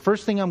this,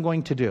 first thing I'm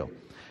going to do,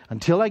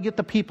 until I get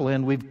the people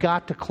in, we've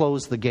got to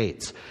close the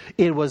gates.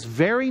 It was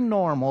very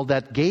normal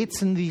that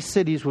gates in these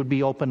cities would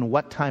be open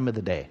what time of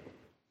the day?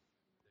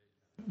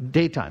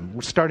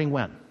 Daytime. Starting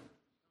when?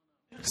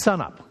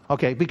 Sunup.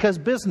 Okay, because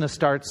business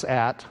starts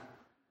at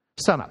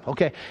sunup.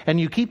 Okay, and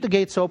you keep the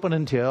gates open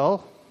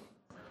until...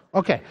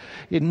 Okay,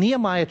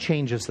 Nehemiah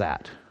changes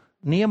that.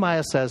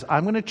 Nehemiah says,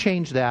 I'm going to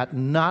change that,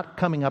 not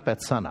coming up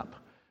at sunup.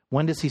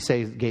 When does he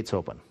say gates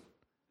open?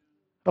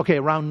 Okay,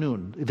 around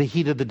noon, the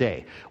heat of the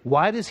day.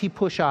 Why does he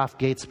push off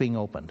gates being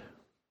opened?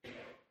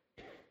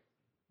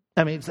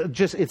 I mean,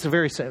 just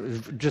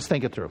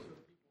think it through.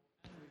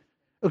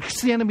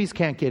 Because the enemies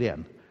can't get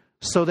in,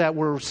 so that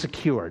we're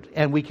secured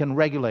and we can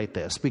regulate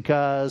this.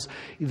 Because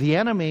the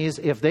enemies,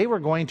 if they were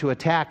going to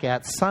attack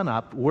at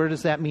sunup, where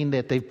does that mean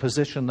that they've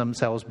positioned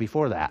themselves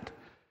before that?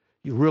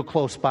 Real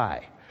close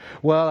by.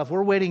 Well, if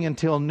we're waiting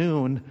until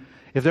noon,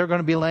 if they're going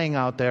to be laying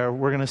out there,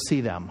 we're going to see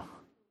them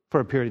for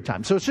a period of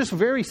time. So it's just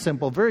very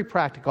simple, very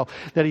practical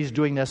that he's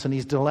doing this, and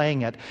he's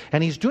delaying it.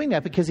 And he's doing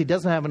that because he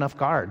doesn't have enough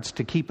guards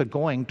to keep it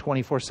going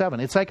 24/7.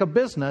 It's like a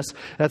business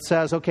that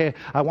says, okay,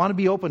 I want to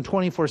be open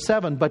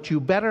 24/7, but you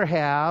got to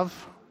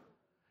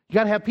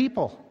have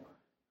people.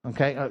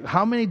 Okay,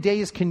 how many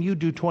days can you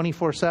do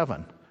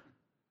 24/7?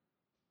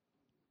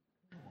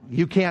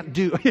 You can't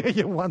do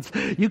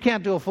you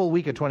can't do a full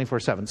week of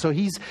 24/7. So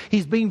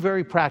he's being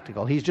very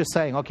practical. He's just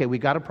saying, okay, we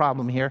got a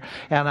problem here,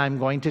 and I'm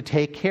going to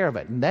take care of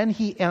it. And then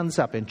he ends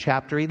up in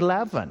chapter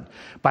 11.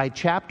 By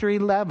chapter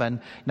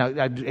 11, now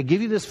I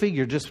give you this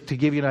figure just to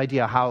give you an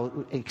idea how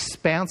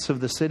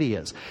expansive the city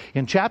is.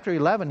 In chapter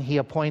 11, he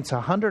appoints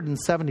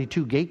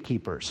 172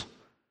 gatekeepers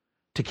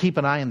to keep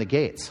an eye on the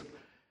gates.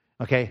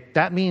 Okay,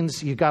 that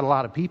means you got a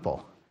lot of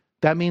people.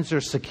 That means their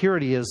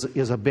security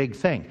is a big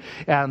thing.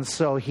 And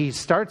so he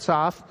starts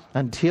off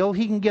until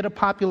he can get a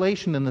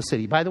population in the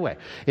city. By the way,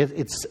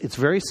 it's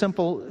very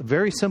simple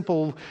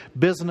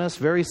business,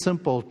 very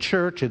simple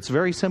church. It's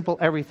very simple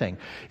everything.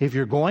 If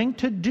you're going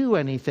to do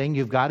anything,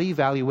 you've got to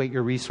evaluate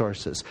your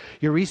resources.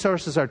 Your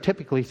resources are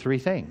typically three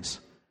things.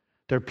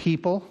 They're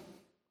people,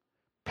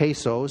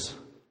 pesos,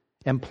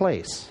 and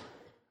place.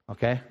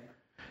 Okay?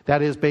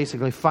 That is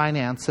basically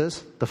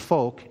finances, the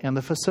folk, and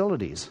the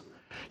facilities.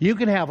 You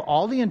can have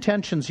all the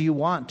intentions you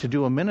want to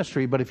do a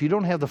ministry, but if you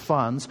don't have the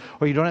funds,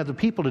 or you don't have the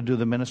people to do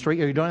the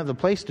ministry, or you don't have the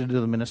place to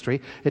do the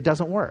ministry, it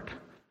doesn't work.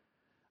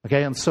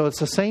 Okay, and so it's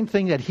the same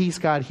thing that he's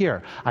got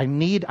here.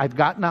 I've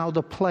got now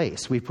the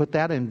place. We put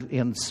that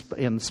in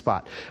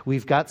spot.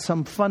 We've got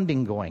some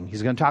funding going.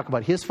 He's going to talk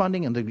about his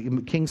funding and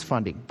the king's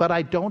funding. But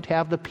I don't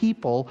have the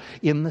people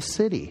in the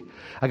city.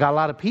 I got a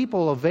lot of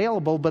people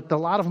available, but a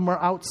lot of them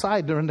are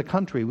outside. They're in the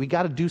country. We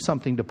got to do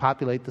something to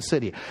populate the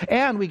city.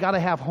 And we got to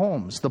have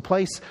homes. The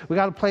place, we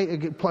got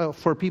to play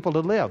for people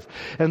to live.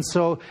 And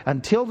so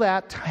until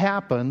that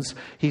happens,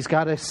 he's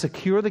got to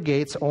secure the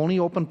gates, only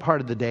open part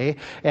of the day.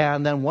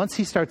 And then once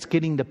he starts starts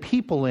getting the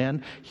people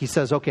in, he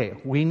says, okay,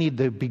 we need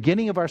the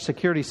beginning of our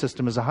security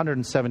system is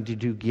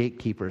 172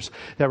 gatekeepers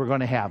that we're going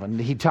to have. And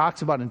he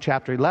talks about in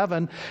chapter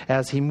 11,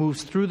 as he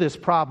moves through this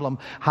problem,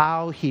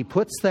 how he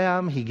puts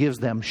them, he gives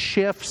them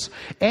shifts,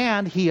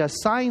 and he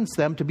assigns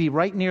them to be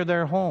right near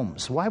their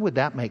homes. Why would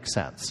that make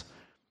sense?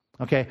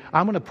 Okay,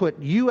 I'm going to put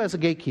you as a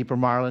gatekeeper,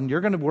 Marlon. You're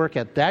going to work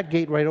at that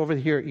gate right over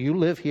here. You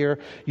live here.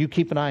 You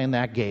keep an eye on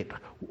that gate.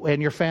 And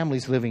your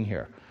family's living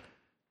here.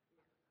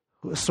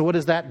 So what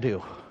does that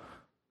do?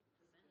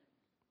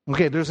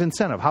 Okay, there's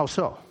incentive. How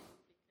so?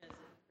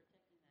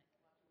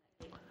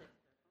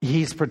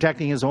 He's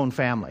protecting his own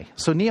family.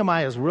 So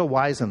Nehemiah is real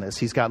wise in this.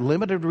 He's got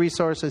limited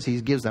resources.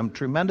 He gives them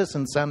tremendous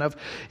incentive.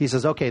 He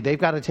says, okay, they've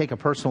got to take a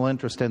personal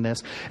interest in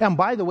this. And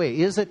by the way,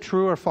 is it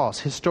true or false?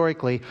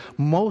 Historically,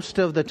 most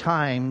of the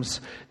times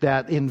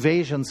that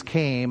invasions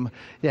came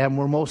and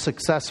were most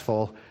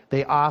successful,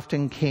 they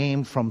often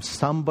came from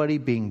somebody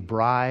being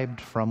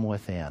bribed from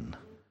within.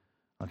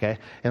 Okay,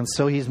 and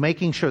so he's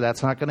making sure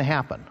that's not going to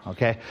happen,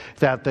 okay,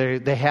 that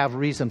they have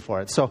reason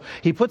for it. So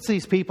he puts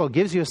these people,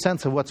 gives you a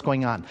sense of what's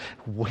going on.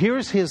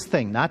 Here's his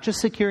thing, not just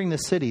securing the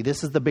city.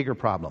 This is the bigger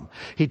problem.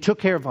 He took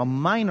care of a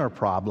minor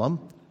problem.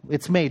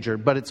 It's major,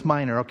 but it's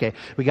minor. Okay,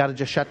 we got to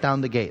just shut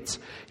down the gates.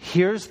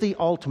 Here's the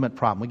ultimate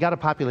problem. We got to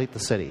populate the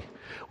city.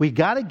 We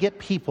got to get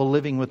people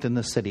living within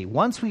the city.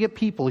 Once we get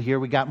people here,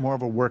 we got more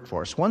of a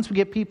workforce. Once we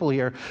get people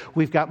here,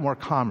 we've got more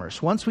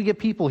commerce. Once we get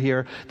people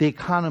here, the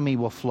economy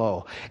will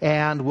flow.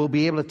 And we'll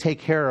be able to take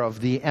care of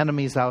the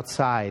enemies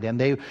outside. And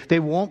they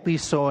won't be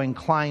so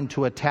inclined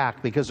to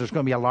attack because there's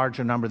going to be a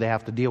larger number they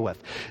have to deal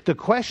with. The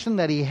question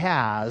that he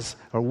has,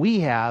 or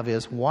we have,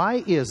 is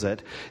why is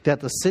it that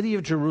the city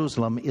of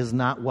Jerusalem is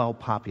not well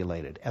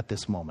populated at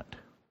this moment?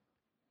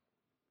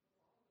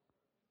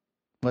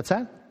 What's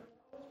that?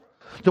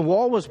 The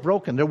wall was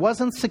broken. There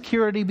wasn't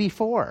security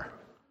before.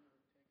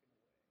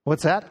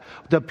 What's that?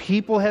 The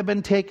people have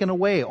been taken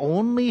away.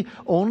 Only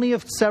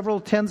of several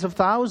tens of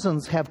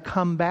thousands have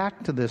come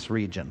back to this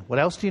region. What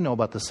else do you know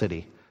about the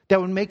city that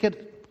would make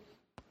it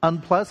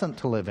unpleasant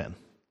to live in?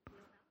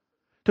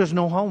 There's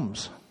no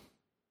homes.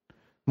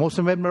 Most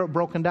of them have been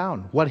broken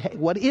down.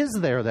 What is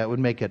there that would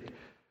make it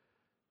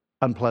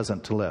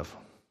unpleasant to live?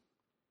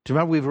 Do you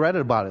remember we've read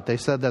about it? They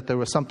said that there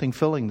was something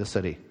filling the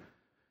city.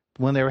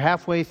 When they were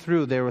halfway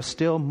through, there was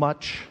still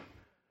much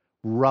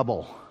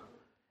rubble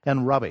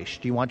and rubbish.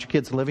 Do you want your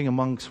kids living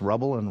amongst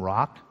rubble and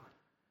rock?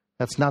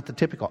 That's not the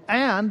typical.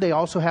 And they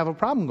also have a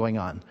problem going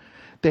on.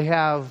 They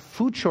have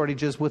food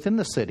shortages within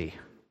the city.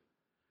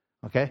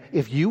 Okay?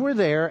 If you were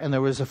there and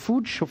there was a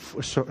food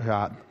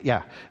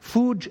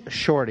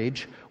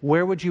shortage,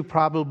 where would you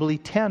probably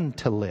tend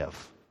to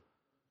live?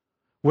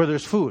 Where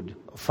there's food,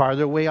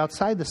 farther away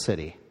outside the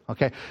city.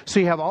 Okay, so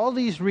you have all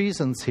these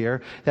reasons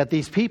here that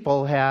these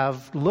people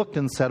have looked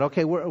and said,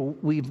 okay,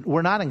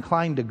 we're not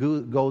inclined to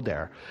go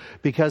there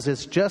because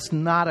it's just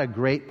not a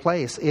great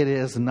place. It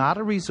is not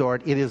a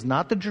resort. It is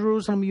not the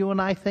Jerusalem you and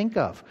I think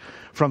of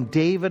from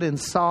David and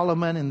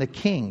Solomon and the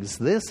kings.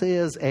 This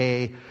is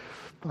give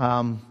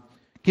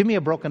me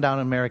a broken down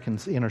American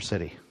inner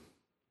city.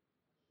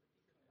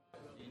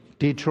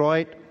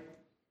 Detroit.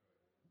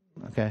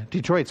 Okay,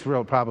 Detroit's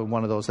probably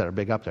one of those that are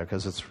big up there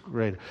because it's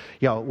right,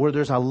 where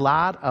there's a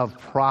lot of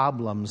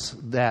problems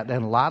and a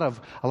lot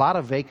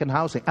of vacant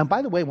housing. And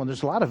by the way, when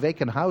there's a lot of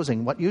vacant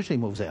housing, what usually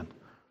moves in?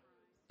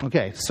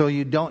 Okay, so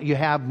you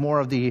have more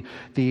of the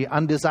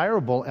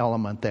undesirable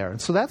element there.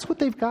 And so that's what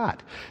they've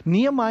got.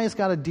 Nehemiah's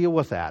got to deal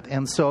with that.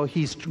 And so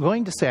he's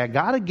going to say, I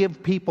got to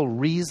give people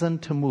reason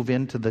to move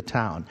into the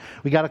town.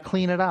 We got to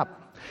clean it up.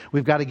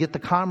 We've got to get the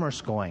commerce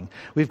going.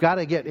 We've got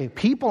to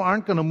people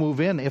aren't going to move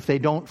in if they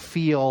don't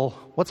feel,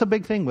 what's a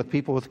big thing with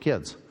people with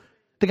kids?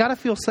 They got to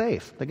feel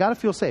safe. I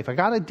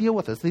got to deal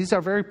with this. These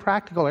are very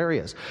practical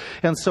areas.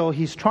 And so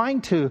he's trying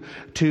to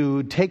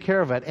take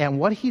care of it. And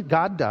what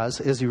God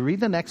does is, you read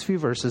the next few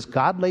verses,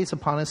 God lays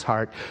upon his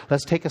heart,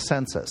 let's take a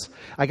census.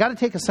 I got to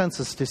take a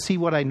census to see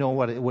what I know,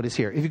 what is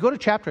here. If you go to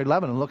chapter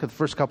 11 and look at the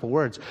first couple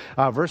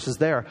verses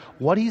there,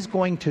 what he's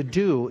going to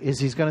do is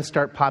he's going to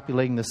start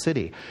populating the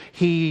city.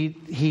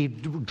 He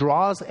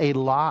draws a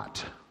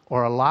lot,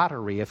 or a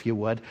lottery, if you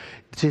would,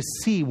 to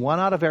see 1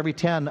 out of every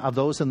 10 of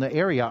those in the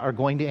area are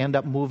going to end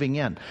up moving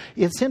in.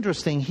 It's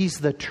interesting,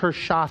 he's the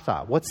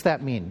Tirshatha. What's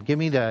that mean? Give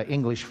me the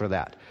English for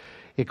that.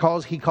 He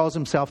calls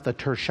himself the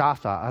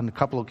Tirshatha on a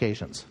couple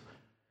occasions.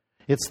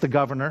 It's the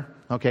governor,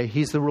 okay,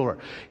 he's the ruler.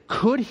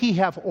 Could he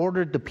have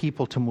ordered the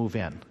people to move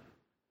in?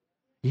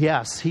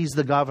 Yes, he's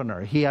the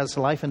governor. He has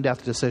life and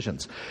death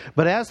decisions.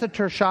 But as the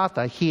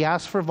Tirshatha, he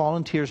asks for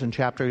volunteers in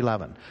chapter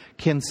 11.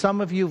 Can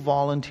some of you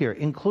volunteer,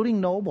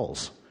 including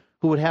nobles?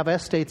 who would have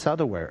estates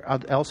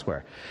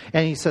elsewhere.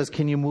 And he says,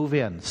 can you move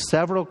in?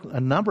 A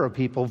number of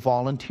people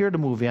volunteer to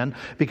move in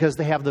because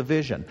they have the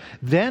vision.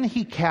 Then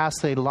he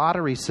casts a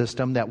lottery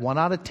system that 1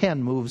 out of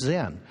 10 moves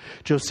in.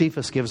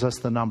 Josephus gives us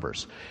the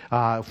numbers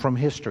from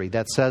history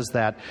that says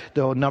that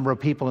the number of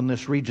people in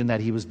this region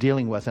that he was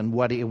dealing with, and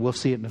we'll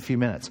see it in a few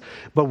minutes.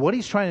 But what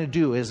he's trying to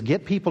do is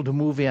get people to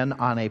move in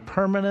on a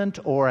permanent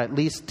or at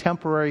least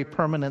temporary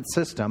permanent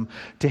system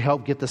to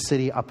help get the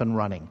city up and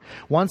running.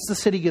 Once the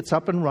city gets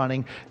up and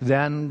running,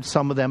 then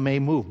some of them may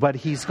move. But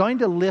he's going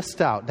to list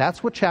out,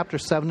 that's what chapter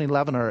 7 and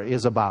 11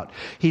 is about.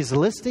 He's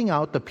listing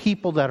out the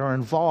people that are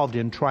involved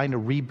in trying to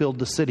rebuild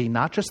the city,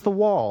 not just the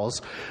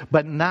walls,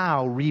 but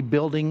now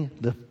rebuilding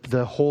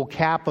the whole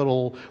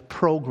capital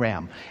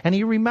program. And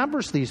he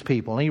remembers these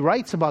people, and he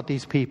writes about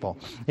these people.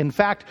 In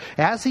fact,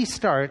 as he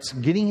starts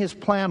getting his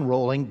plan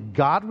rolling,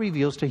 God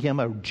reveals to him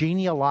a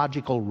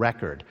genealogical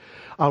record.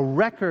 A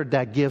record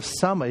that gives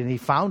some, and he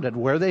found it,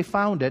 where they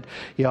found it,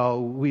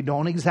 we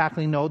don't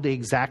exactly know the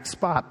exact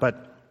spot,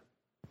 but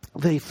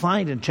they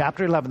find in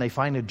chapter 11, they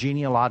find a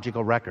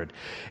genealogical record.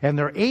 And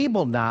they're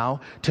able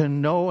now to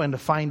know and to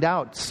find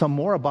out some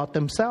more about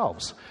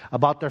themselves,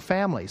 about their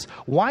families.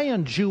 Why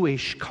in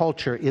Jewish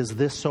culture is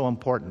this so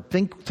important?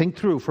 Think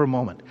through for a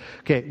moment.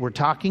 Okay, we're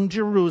talking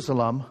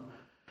Jerusalem,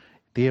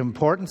 the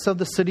importance of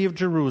the city of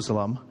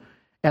Jerusalem,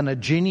 and a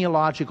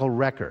genealogical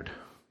record.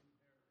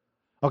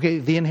 Okay,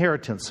 the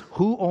inheritance.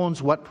 Who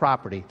owns what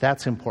property?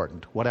 That's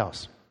important. What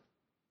else?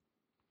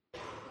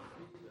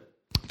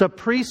 The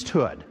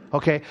priesthood.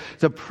 Okay,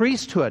 the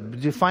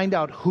priesthood, to find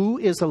out who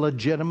is a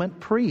legitimate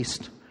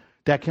priest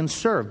that can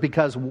serve.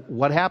 Because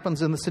what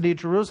happens in the city of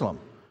Jerusalem?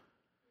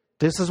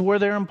 This is where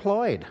they're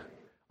employed.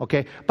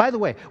 Okay, by the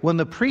way, when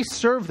the priests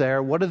serve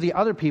there, what do the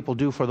other people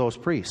do for those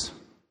priests?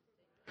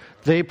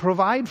 They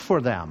provide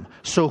for them.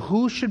 So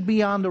who should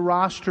be on the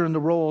roster and the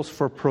rolls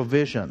for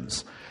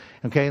provisions?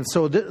 Okay, and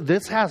so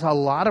this has a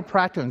lot of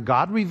practice, and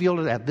God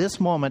revealed it at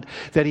this moment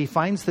that he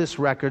finds this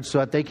record so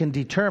that they can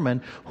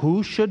determine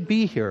who should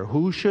be here,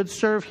 who should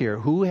serve here,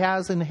 who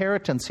has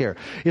inheritance here.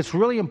 It's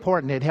really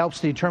important. It helps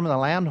to determine the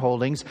land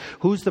holdings,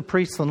 who's the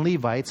priests and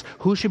Levites,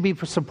 who should be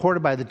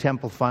supported by the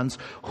temple funds,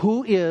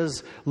 who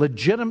is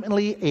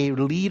legitimately a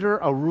leader,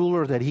 a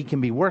ruler that he can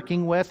be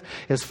working with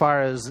as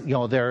far as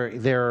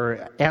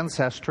their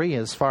ancestry,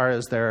 as far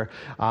as their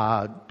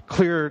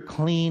clear,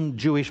 clean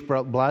Jewish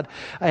blood,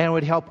 and it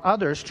would help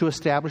others to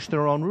establish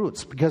their own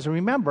roots. Because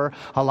remember,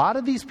 a lot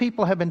of these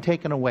people have been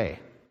taken away.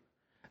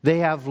 They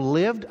have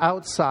lived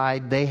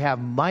outside. They have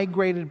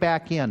migrated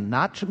back in.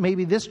 Not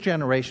maybe this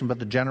generation, but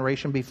the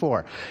generation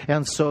before.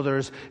 And so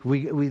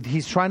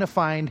he's trying to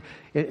find,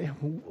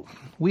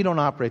 we don't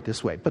operate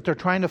this way, but they're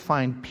trying to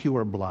find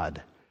pure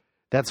blood.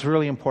 That's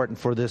really important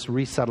for this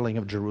resettling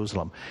of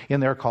Jerusalem in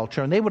their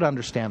culture, and they would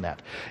understand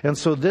that. And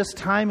so this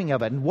timing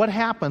of it, and what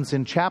happens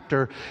in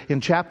chapter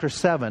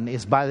 7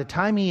 is by the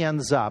time he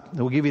ends up,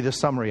 we'll give you the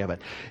summary of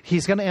it,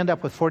 he's going to end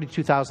up with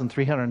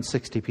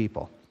 42,360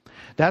 people.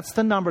 That's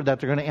the number that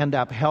they're going to end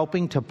up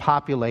helping to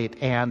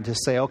populate and to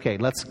say, okay,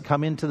 let's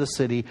come into the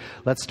city.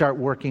 Let's start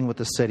working with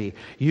the city.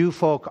 You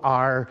folk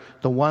are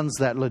the ones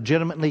that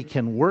legitimately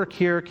can work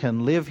here,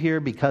 can live here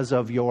because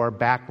of your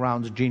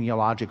backgrounds,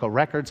 genealogical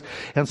records.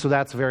 And so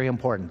that's very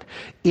important.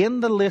 In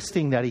the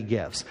listing that he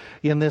gives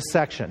in this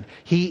section,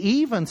 he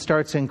even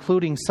starts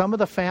including some of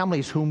the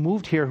families who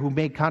moved here who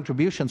made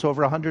contributions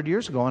over 100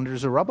 years ago under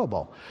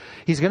Zerubbabel.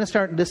 He's going to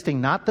start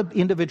listing not the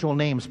individual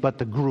names, but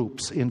the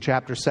groups in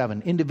chapter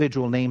 7,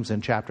 individual names in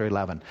chapter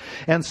 11.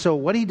 And so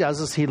what he does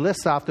is he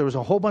lists off, there was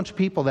a whole bunch of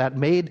people that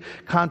made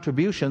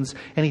contributions,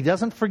 and he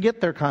doesn't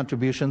forget their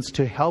contributions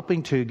to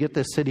helping to get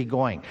this city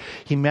going.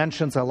 He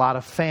mentions a lot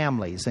of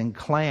families and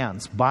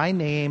clans by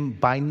name,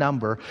 by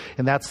number,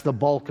 and that's the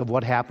bulk of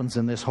what happens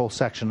in this whole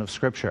section of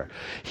Scripture.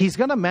 He's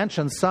going to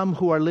mention some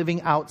who are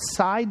living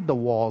outside the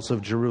walls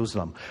of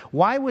Jerusalem.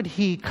 Why would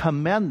he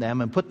commend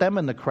them and put them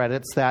in the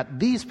credits that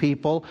these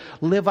people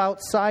live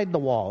outside the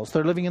walls?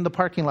 They're living in the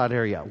parking lot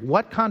area.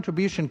 What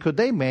contribution could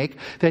they make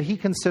that he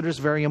considers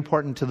very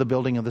important to the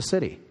building of the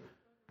city?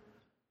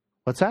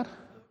 What's that?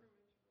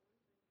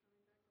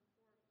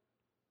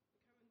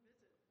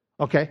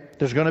 Okay,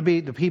 there's going to be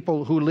the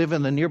people who live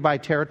in the nearby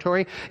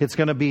territory. It's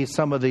going to be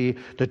some of the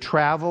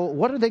travel.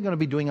 What are they going to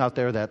be doing out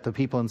there that the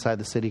people inside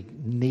the city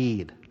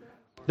need?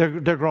 They're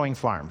growing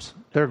farms.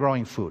 They're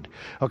growing food.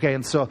 Okay,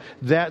 and so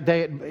that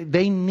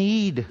they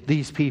need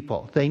these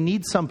people. They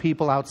need some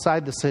people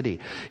outside the city.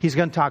 He's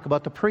going to talk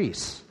about the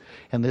priests.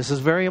 And this is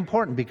very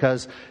important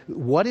because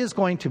what is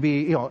going to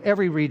be,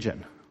 every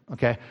region,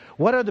 okay?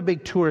 What are the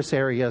big tourist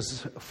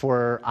areas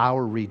for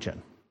our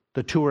region?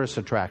 The tourist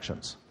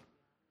attractions.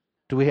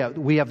 We have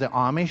the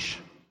Amish,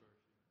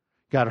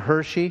 got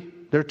Hershey,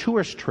 they're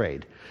tourist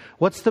trade.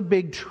 What's the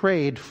big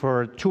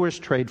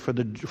tourist trade for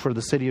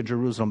the city of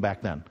Jerusalem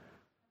back then?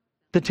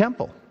 The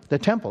temple. the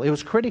temple. It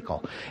was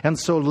critical. And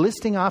so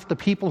listing off the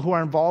people who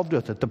are involved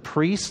with it, the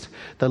priest,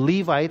 the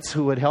Levites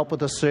who would help with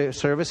the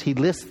service, he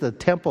lists the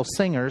temple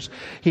singers,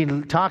 he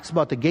talks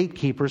about the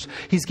gatekeepers.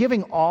 He's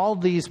giving all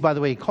these, by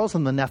the way, he calls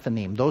them the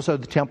Nethinim. Those are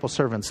the temple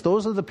servants.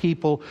 Those are the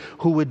people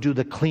who would do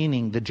the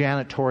cleaning, the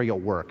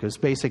janitorial work, is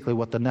basically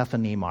what the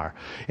Nethinim are.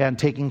 And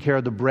taking care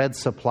of the bread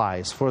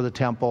supplies for the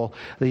temple,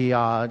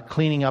 the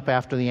cleaning up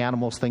after the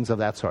animals, things of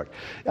that sort.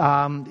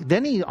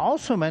 Then he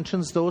also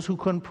mentions those who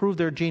couldn't prove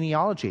their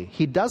genealogy.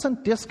 He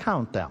doesn't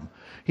discount them.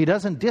 He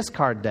doesn't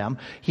discard them.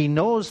 He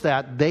knows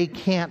that they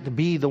can't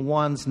be the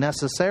ones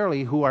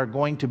necessarily who are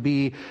going to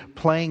be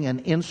playing an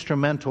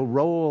instrumental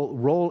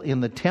role in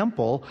the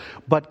temple,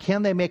 but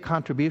can they make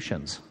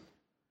contributions?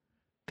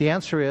 The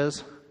answer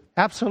is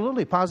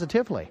absolutely,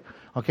 positively.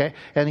 Okay,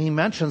 and he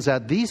mentions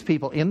that these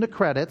people in the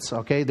credits,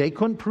 okay, they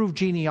couldn't prove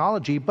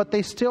genealogy, but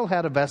they still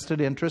had a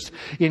vested interest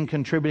in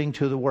contributing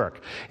to the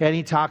work. And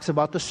he talks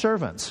about the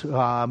servants,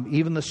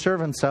 even the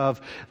servants of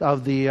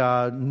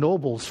the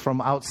nobles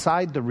from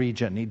outside the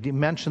region. He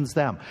mentions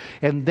them.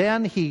 And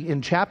then he,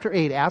 in chapter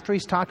 8, after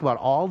he's talked about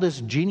all this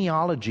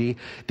genealogy,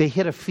 they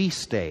hit a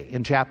feast day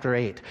in chapter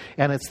 8.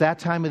 And it's that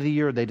time of the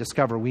year they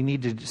discover we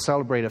need to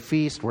celebrate a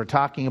feast. We're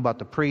talking about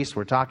the priests,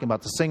 we're talking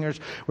about the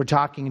singers, we're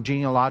talking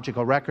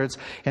genealogical records.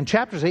 And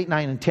chapters 8,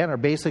 9, and 10 are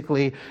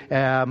basically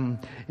kind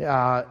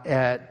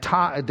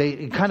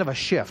of a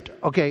shift.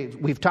 Okay,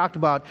 we've talked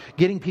about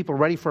getting people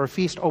ready for a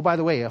feast. Oh, by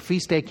the way, a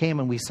feast day came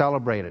and we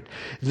celebrated.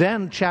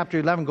 Then chapter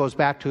 11 goes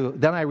back to,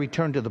 then I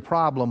return to the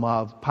problem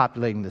of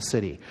populating the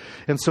city.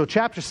 And so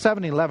chapters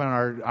 7 and 11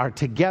 are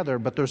together,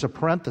 but there's a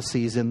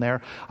parenthesis in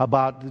there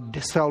about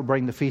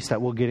celebrating the feast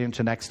that we'll get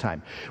into next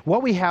time.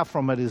 What we have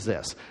from it is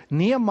this.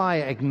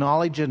 Nehemiah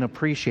acknowledged and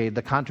appreciated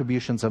the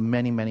contributions of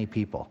many, many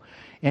people.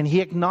 And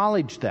he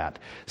acknowledged that.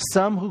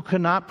 Some who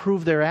could not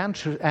prove their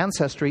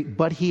ancestry,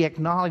 but he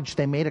acknowledged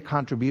they made a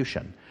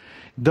contribution.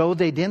 Though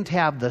they didn't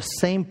have the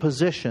same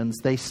positions,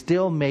 they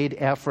still made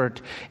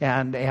effort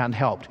and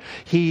helped.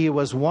 He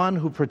was one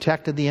who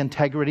protected the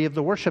integrity of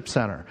the worship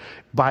center.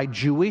 By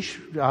Jewish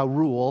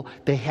rule,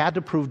 they had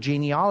to prove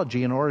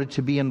genealogy in order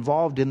to be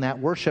involved in that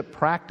worship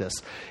practice.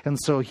 And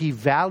so he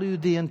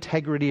valued the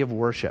integrity of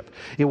worship.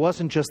 It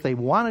wasn't just they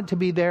wanted to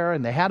be there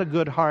and they had a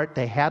good heart.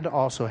 They had to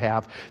also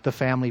have the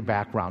family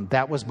background.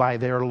 That was by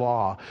their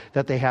law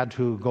that they had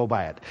to go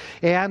by it.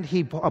 And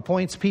he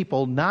appoints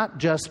people not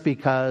just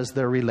because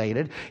they're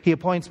related. He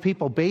appoints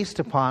people based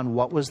upon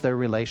what was their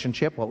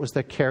relationship, what was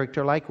their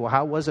character like,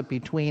 how was it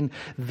between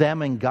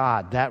them and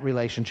God. That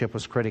relationship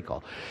was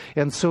critical.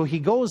 And so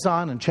he goes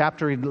on in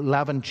chapter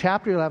 11.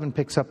 Chapter 11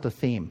 picks up the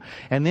theme.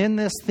 And in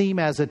this theme,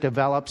 as it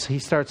develops, he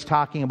starts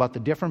talking about the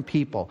different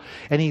people.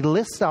 And he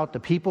lists out the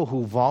people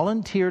who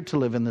volunteered to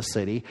live in the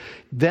city.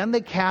 Then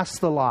they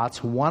cast the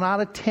lots. 1 out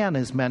of 10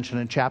 is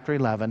mentioned in chapter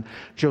 11.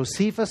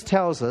 Josephus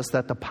tells us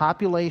that the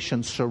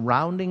population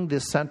surrounding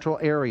this central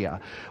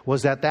area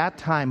was at that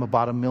time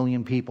about 1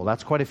 million people.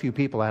 That's quite a few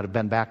people that have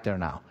been back there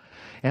now.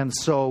 And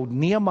so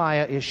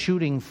Nehemiah is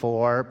shooting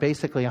for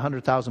basically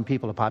 100,000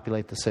 people to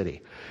populate the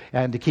city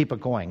and to keep it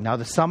going. Now,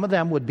 some of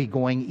them would be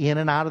going in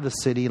and out of the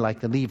city like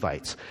the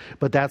Levites,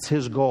 but that's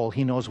his goal.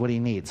 He knows what he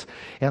needs.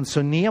 And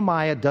so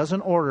Nehemiah doesn't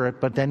order it,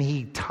 but then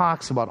he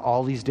talks about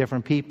all these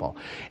different people.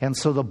 And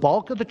so the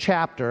bulk of the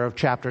chapter, of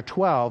chapter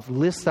 12,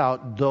 lists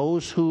out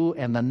those who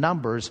and the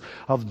numbers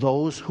of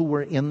those who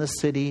were in the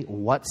city,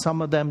 what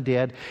some of them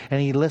did,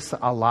 and he lists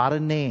a lot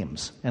of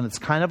names. And it's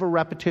kind of a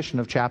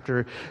repetition of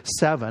chapter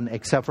 7,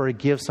 except for it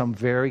gives some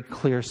very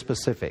clear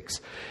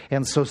specifics.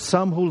 And so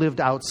some who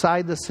lived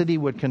outside the city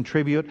would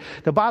contribute.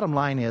 The bottom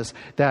line is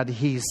that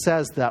he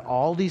says that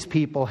all these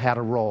people had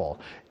a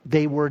role.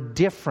 They were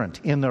different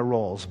in their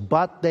roles,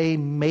 but they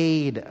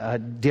made a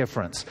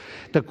difference.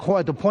 The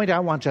point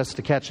I want us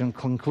to catch and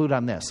conclude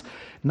on this.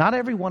 Not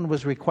everyone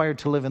was required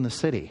to live in the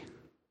city.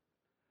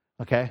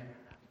 Okay?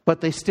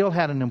 But they still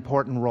had an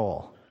important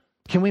role.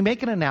 Can we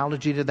make an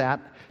analogy to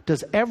that?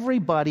 Does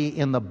everybody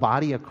in the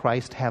body of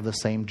Christ have the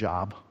same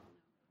job?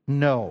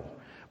 No.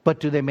 But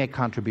do they make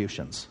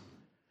contributions?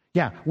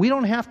 Yeah, we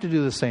don't have to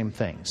do the same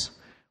things.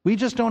 We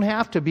just don't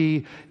have to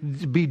be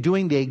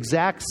doing the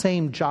exact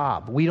same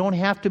job. We don't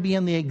have to be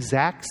in the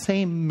exact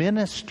same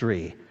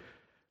ministry.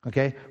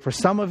 Okay? For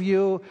some of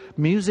you,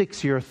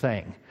 music's your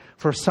thing.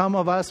 For some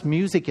of us,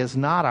 music is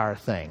not our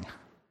thing.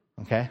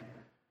 Okay?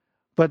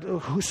 But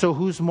so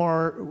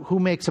who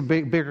makes a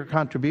bigger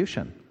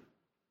contribution?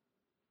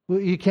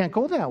 You can't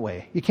go that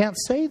way. You can't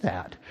say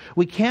that.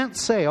 We can't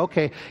say,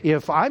 okay,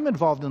 if I'm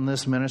involved in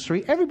this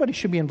ministry, everybody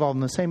should be involved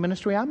in the same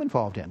ministry I'm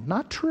involved in.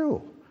 Not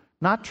true.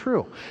 Not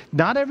true.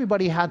 Not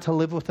everybody had to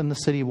live within the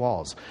city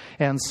walls.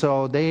 And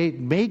so they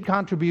made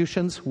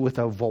contributions with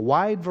a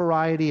wide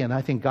variety, and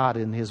I think God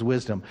in his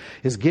wisdom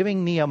is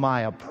giving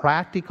Nehemiah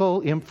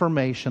practical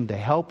information to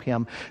help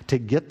him to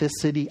get this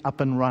city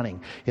up and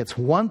running. It's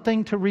one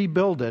thing to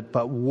rebuild it,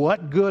 but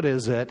what good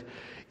is it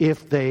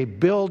if they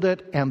build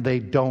it and they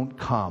don't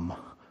come?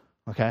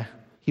 Okay?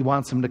 He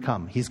wants them to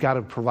come. He's got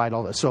to provide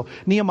all this. So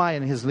Nehemiah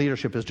and his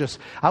leadership is just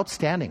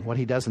outstanding what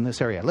he does in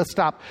this area. Let's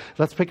stop.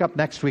 Let's pick up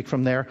next week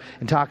from there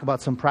and talk about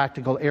some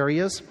practical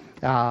areas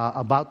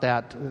about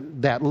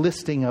that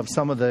listing of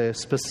some of the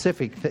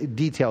specific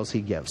details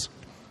he gives.